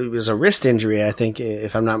was a wrist injury, I think,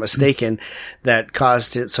 if I'm not mistaken, that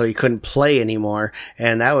caused it so he couldn't play anymore.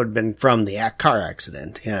 And that would have been from the car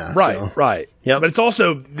accident. Yeah. Right. Yeah. But it's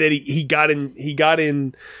also that he got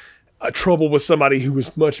in trouble with somebody who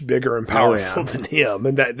was much bigger and powerful than him.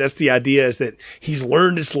 And that's the idea, is that he's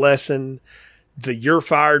learned his lesson. The "you're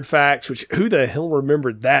fired" facts, which who the hell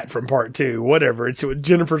remembered that from part 2? Whatever. It's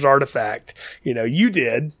Jennifer's artifact. You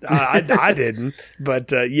did. I didn't. But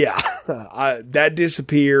that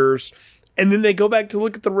disappears. And then they go back to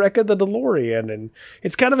look at the wreck of the DeLorean. And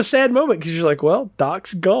it's kind of a sad moment because you're like, well,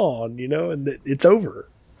 Doc's gone, and it's over.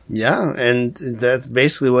 Yeah, and that's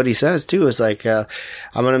basically what he says too. It's like, I'm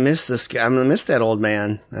gonna miss this. I'm gonna miss that old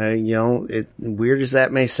man. Weird as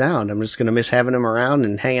that may sound, I'm just gonna miss having him around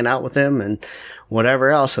and hanging out with him and whatever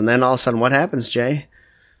else. And then all of a sudden, what happens, Jay?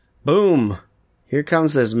 Boom! Here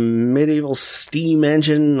comes this medieval steam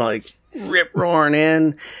engine, rip roaring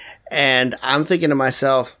in, and I'm thinking to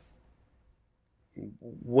myself,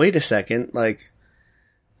 wait a second,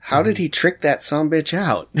 how did he trick that sumbitch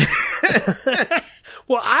out?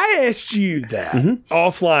 Well, I asked you that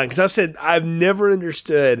offline because I said I've never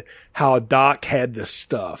understood how Doc had the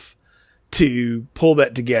stuff to pull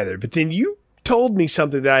that together. But then you told me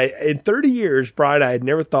something that in 30 years, Brian, I had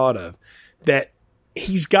never thought of, that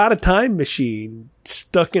he's got a time machine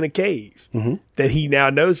stuck in a cave that he now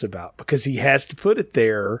knows about because he has to put it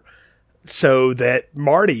there so that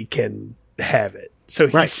Marty can have it. So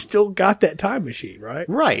he's still got that time machine, right?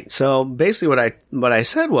 Right. So basically what I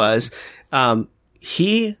said was,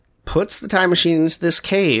 he puts the time machine into this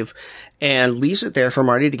cave and leaves it there for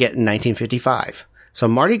Marty to get in 1955. So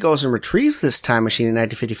Marty goes and retrieves this time machine in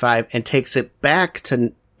 1955 and takes it back to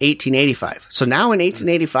 1885. So now in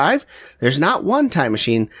 1885, there's not one time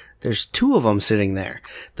machine. There's two of them sitting there.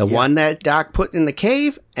 The one that Doc put in the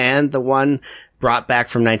cave and the one brought back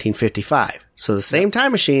from 1955. So the same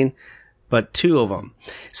time machine, but two of them.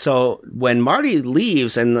 So when Marty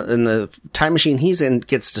leaves and the time machine he's in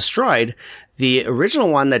gets destroyed, the original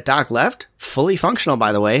one that Doc left, fully functional,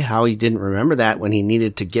 by the way, how he didn't remember that when he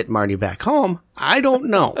needed to get Marty back home, I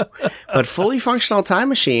don't know. But fully functional time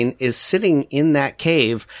machine is sitting in that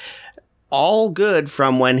cave, all good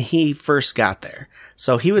from when he first got there.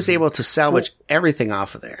 So he was able to salvage everything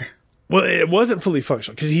off of there. Well, it wasn't fully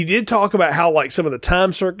functional because he did talk about how some of the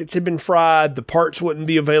time circuits had been fried, the parts wouldn't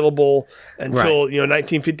be available until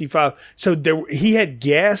 1955. So he had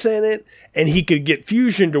gas in it and he could get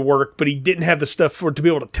fusion to work, but he didn't have the stuff to be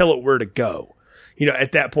able to tell it where to go.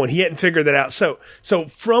 At that point, he hadn't figured that out. So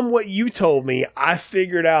from what you told me, I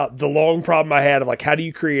figured out the long problem I had of how do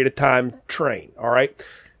you create a time train? All right.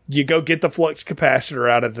 You go get the flux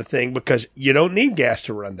capacitor out of the thing because you don't need gas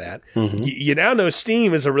to run that. You now know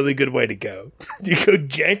steam is a really good way to go. You go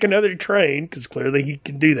jank another train because clearly he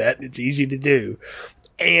can do that. It's easy to do.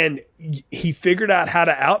 And he figured out how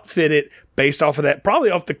to outfit it based off of that,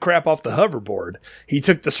 probably off the crap off the hoverboard. He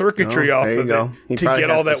took the circuitry off of it to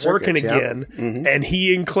get all that working again. And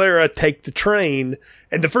he and Clara take the train.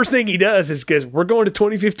 And the first thing he does is goes, we're going to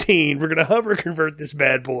 2015. We're going to hover convert this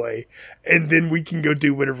bad boy. And then we can go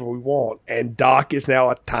do whatever we want. And Doc is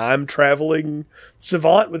now a time traveling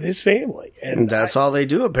savant with his family. And that's all they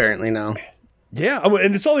do apparently now. Yeah, I mean,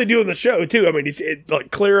 and it's all they do in the show too. I mean, like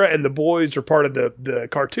Clara and the boys are part of the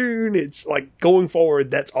cartoon. It's like going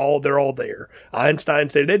forward, they're all there.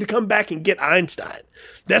 Einstein's there. They had to come back and get Einstein.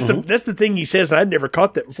 That's the thing he says, and I'd never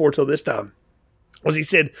caught that before till this time. Was he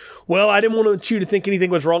said, well, I didn't want you to think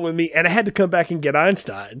anything was wrong with me, and I had to come back and get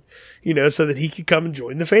Einstein, so that he could come and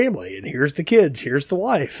join the family. And here's the kids, here's the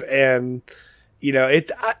wife, and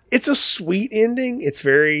it's a sweet ending. It's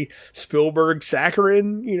very Spielberg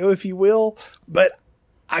saccharine, if you will. But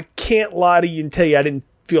I can't lie to you and tell you I didn't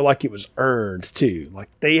feel like it was earned too. Like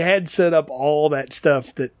they had set up all that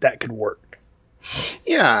stuff that could work.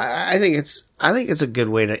 Yeah, I think it's a good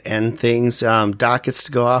way to end things. Doc gets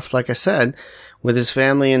to go off, like I said, with his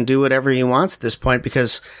family and do whatever he wants at this point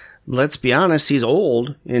because, let's be honest, he's old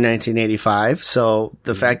in 1985. So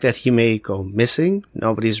the fact that he may go missing,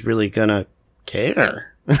 nobody's really gonna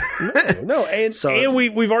care. No, and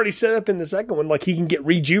we've already set up in the second one, like he can get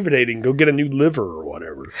rejuvenated and go get a new liver or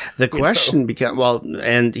whatever. The question becomes,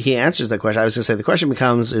 and he answers that question. I was going to say the question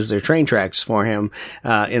becomes, is there train tracks for him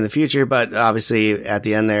in the future? But obviously at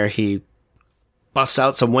the end there, he busts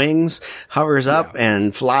out some wings, hovers up,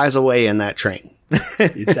 and flies away in that train.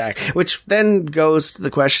 Exactly. Which then goes to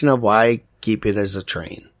the question of why keep it as a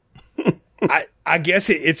train. I guess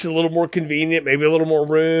it's a little more convenient, maybe a little more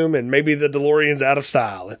room, and maybe the DeLorean's out of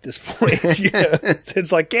style at this point.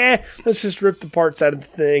 It's like, let's just rip the parts out of the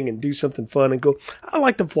thing and do something fun and go. I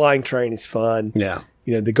like the flying train. It's fun. Yeah.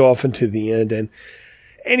 They go off into the end, and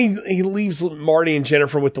he leaves Marty and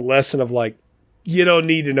Jennifer with the lesson of like, you don't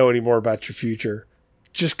need to know any more about your future.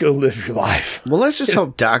 Just go live your life. Well, let's just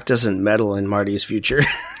hope Doc doesn't meddle in Marty's future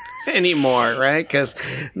anymore, right? Because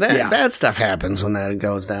bad stuff happens when that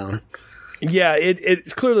goes down. Yeah,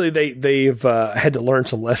 it's clearly they've had to learn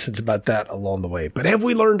some lessons about that along the way. But have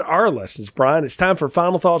we learned our lessons, Brian? It's time for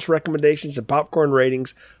final thoughts, recommendations, and popcorn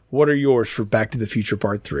ratings. What are yours for Back to the Future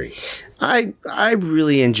Part 3? I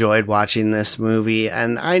really enjoyed watching this movie,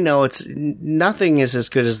 and I know nothing is as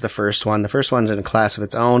good as the first one. The first one's in a class of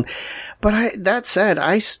its own. But that said,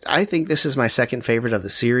 I think this is my second favorite of the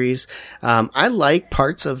series. I like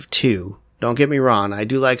parts of 2. Don't get me wrong. I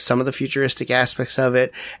do like some of the futuristic aspects of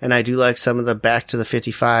it, and I do like some of the Back to the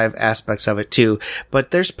 55 aspects of it too. But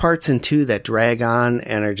there's parts in 2 that drag on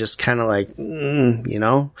and are just kind of like,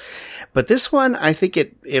 But this one, I think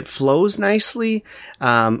it flows nicely.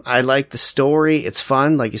 I like the story. It's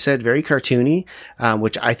fun. Like you said, very cartoony,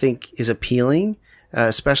 which I think is appealing.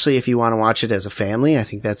 Especially if you want to watch it as a family. I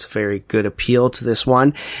think that's a very good appeal to this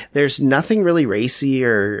one. There's nothing really racy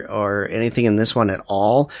or anything in this one at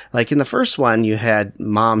all. Like in the first one, you had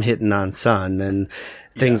mom hitting on son and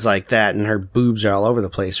things like that, and her boobs are all over the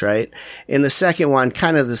place, right? In the second one,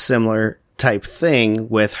 kind of the similar type thing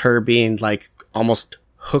with her being like almost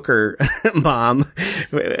hooker mom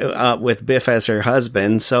with Biff as her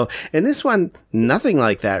husband. So in this one, nothing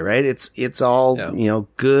like that, right? It's all,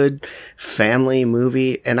 good family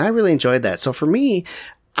movie. And I really enjoyed that. So for me,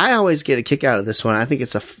 I always get a kick out of this one. I think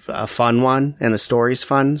it's a fun one and the story's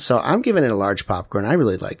fun. So I'm giving it a large popcorn. I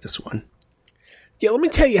really like this one. Yeah, let me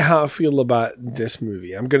tell you how I feel about this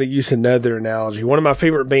movie. I'm going to use another analogy. One of my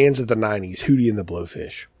favorite bands of the 90s, Hootie and the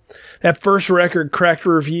Blowfish. That first record, Cracked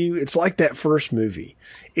Review, it's like that first movie.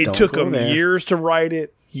 It took them years to write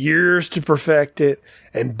it, years to perfect it,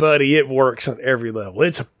 and buddy, it works on every level.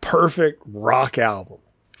 It's a perfect rock album.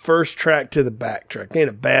 First track to the back track. Ain't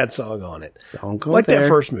a bad song on it. Don't go like there. That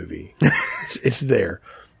first movie. It's there.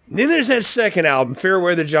 Then there's that second album,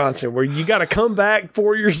 Fairweather Johnson, where you got to come back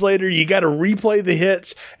 4 years later, you got to replay the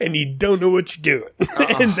hits, and you don't know what you're doing.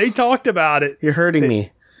 And they talked about it. You're hurting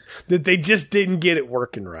me. That they just didn't get it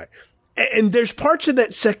working right. And there's parts of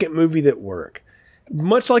that second movie that work.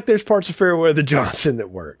 Much like there's parts of Fairweather Johnson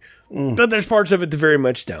that work. But there's parts of it that very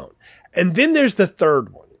much don't. And then there's the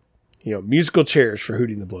third one. Musical Chairs for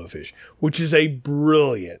Hootie and the Blowfish, which is a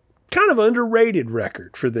brilliant, kind of underrated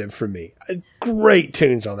record for me. Great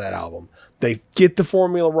tunes on that album. They get the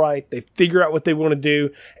formula right. They figure out what they want to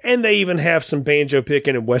do. And they even have some banjo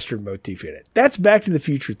picking and Western motif in it. That's Back to the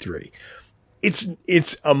Future 3.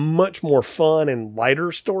 It's a much more fun and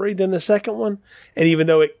lighter story than the second one. And even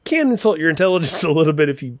though it can insult your intelligence a little bit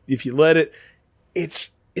if you let it,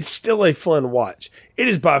 it's still a fun watch. It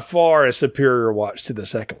is by far a superior watch to the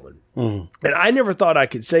second one. And I never thought I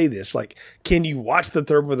could say this. Like, can you watch the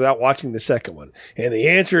third one without watching the second one? And the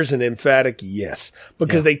answer is an emphatic yes,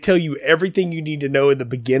 because they tell you everything you need to know in the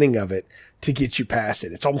beginning of it to get you past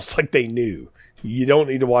it. It's almost like they knew. You don't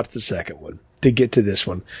need to watch the second one to get to this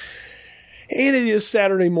one. And it is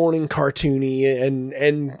Saturday morning cartoony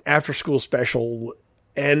and after school special.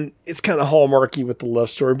 And it's kind of hallmarky with the love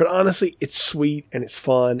story, but honestly, it's sweet and it's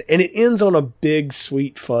fun, and it ends on a big,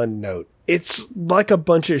 sweet, fun note. It's like a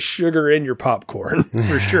bunch of sugar in your popcorn,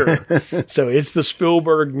 for sure. So it's the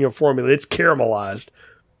Spielberg, formula. It's caramelized,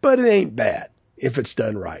 but it ain't bad if it's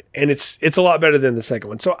done right. And it's a lot better than the second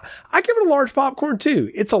one. So I give it a large popcorn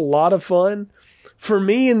too. It's a lot of fun. For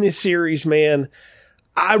me in this series, man,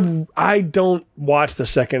 I don't watch the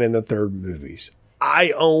second and the third movies.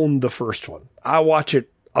 I own the first one. I watch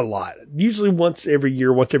it a lot, usually once every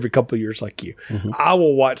year, once every couple of years, like you. Mm-hmm. I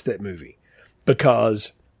will watch that movie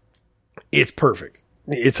because it's perfect.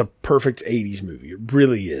 It's a perfect 80s movie. It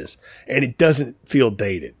really is. And it doesn't feel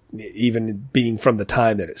dated, even being from the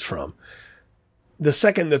time that it's from. The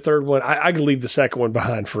second and the third one, I could leave the second one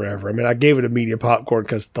behind forever. I mean, I gave it a medium popcorn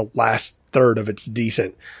because the last third of it's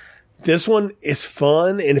decent. This one is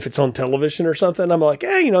fun, and if it's on television or something, I'm like,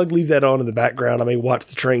 I'd leave that on in the background. I may watch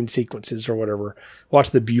the train sequences or whatever, watch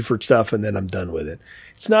the Buford stuff, and then I'm done with it.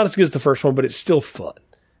 It's not as good as the first one, but it's still fun.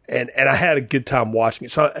 And I had a good time watching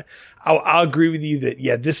it. So I'll agree with you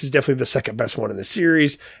that, this is definitely the second best one in the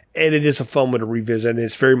series, and it is a fun one to revisit, and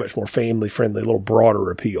it's very much more family-friendly, a little broader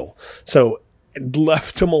appeal. So it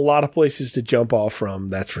left them a lot of places to jump off from,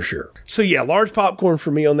 that's for sure. So large popcorn for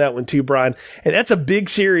me on that one too, Brian. And that's a big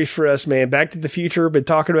series for us, man. Back to the Future. Been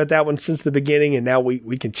talking about that one since the beginning, and now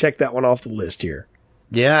we can check that one off the list here.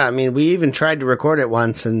 Yeah, I mean, we even tried to record it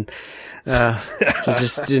once, and it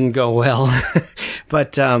just didn't go well.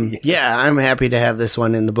 But I'm happy to have this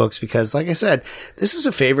one in the books because, like I said, this is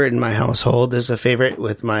a favorite in my household. This is a favorite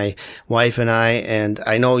with my wife and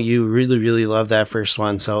I know you really, really love that first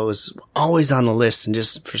one. So it was always on the list and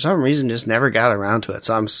just for some reason just never got around to it.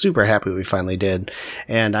 So I'm super happy we finally did.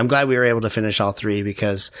 And I'm glad we were able to finish all three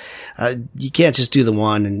because you can't just do the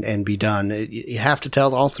one and be done. You have to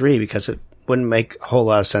tell all three because it wouldn't make a whole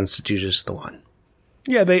lot of sense to do just the one.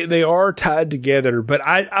 Yeah, they are tied together, but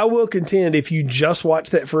I will contend if you just watch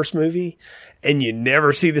that first movie and you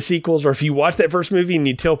never see the sequels, or if you watch that first movie and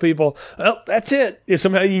you tell people, oh, that's it. If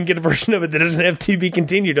somehow you can get a version of it that doesn't have to be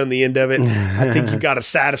continued on the end of it, I think you got a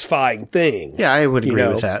satisfying thing. Yeah, I would agree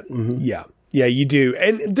with that. Mm-hmm. Yeah, you do.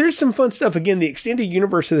 And there's some fun stuff. Again, the extended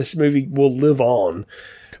universe of this movie will live on.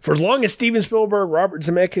 For as long as Steven Spielberg, Robert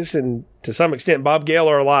Zemeckis, and to some extent Bob Gale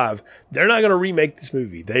are alive, they're not going to remake this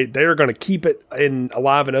movie. They're going to keep it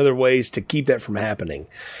alive in other ways to keep that from happening.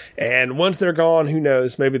 And once they're gone, who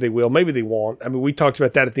knows? Maybe they will. Maybe they won't. I mean, we talked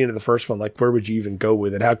about that at the end of the first one. Like, where would you even go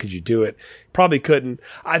with it? How could you do it? Probably couldn't.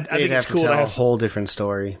 I think it's cool to have a whole different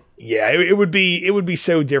story. Yeah, it would be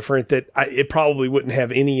so different that it probably wouldn't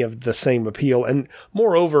have any of the same appeal. And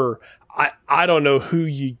moreover, I don't know who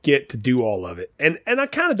you get to do all of it. And I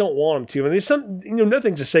kind of don't want them to. I mean, there's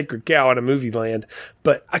nothing's a sacred cow in a movie land,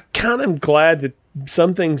 but I kind of am glad that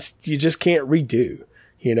some things you just can't redo.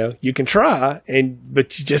 You can try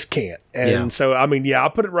but you just can't. And so, I mean, I'll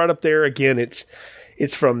put it right up there. Again, it's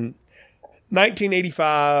from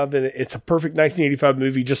 1985, and it's a perfect 1985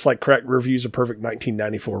 movie, just like Cracked Review's a perfect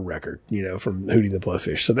 1994 record, from Hootie the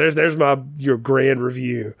Blowfish. So there's your grand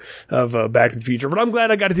review of Back to the Future. But I'm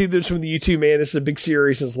glad I got to do this with you too, man. This is a big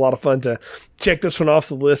series. It's a lot of fun to check this one off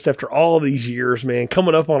the list after all of these years, man.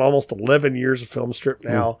 Coming up on almost 11 years of Film Strip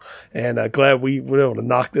now, and glad we were able to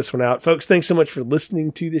knock this one out. Folks, thanks so much for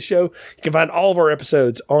listening to the show. You can find all of our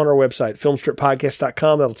episodes on our website,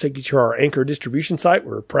 filmstrippodcast.com. That'll take you to our Anchor distribution site.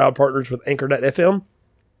 We're proud partners with Anchor.fm.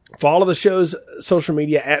 Follow the show's social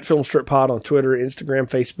media at FilmStripPod on Twitter, Instagram,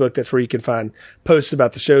 Facebook. That's where you can find posts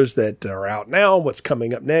about the shows that are out now, what's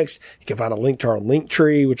coming up next. You can find a link to our link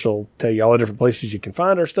tree, which will tell you all the different places you can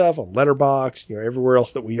find our stuff, on Letterboxd, everywhere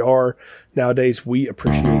else that we are nowadays. We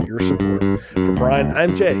appreciate your support. For Brian,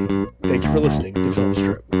 I'm Jay. Thank you for listening to Film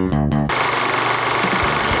Strip.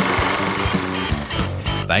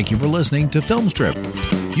 Thank you for listening to Film Strip.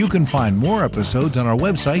 You can find more episodes on our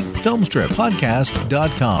website,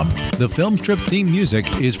 filmstrippodcast.com. The Film Strip theme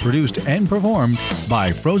music is produced and performed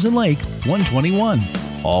by Frozen Lake 121.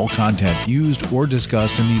 All content used or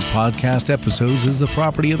discussed in these podcast episodes is the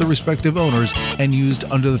property of the respective owners and used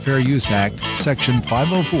under the Fair Use Act, Section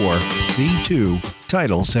 504, C2,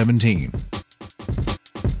 Title 17.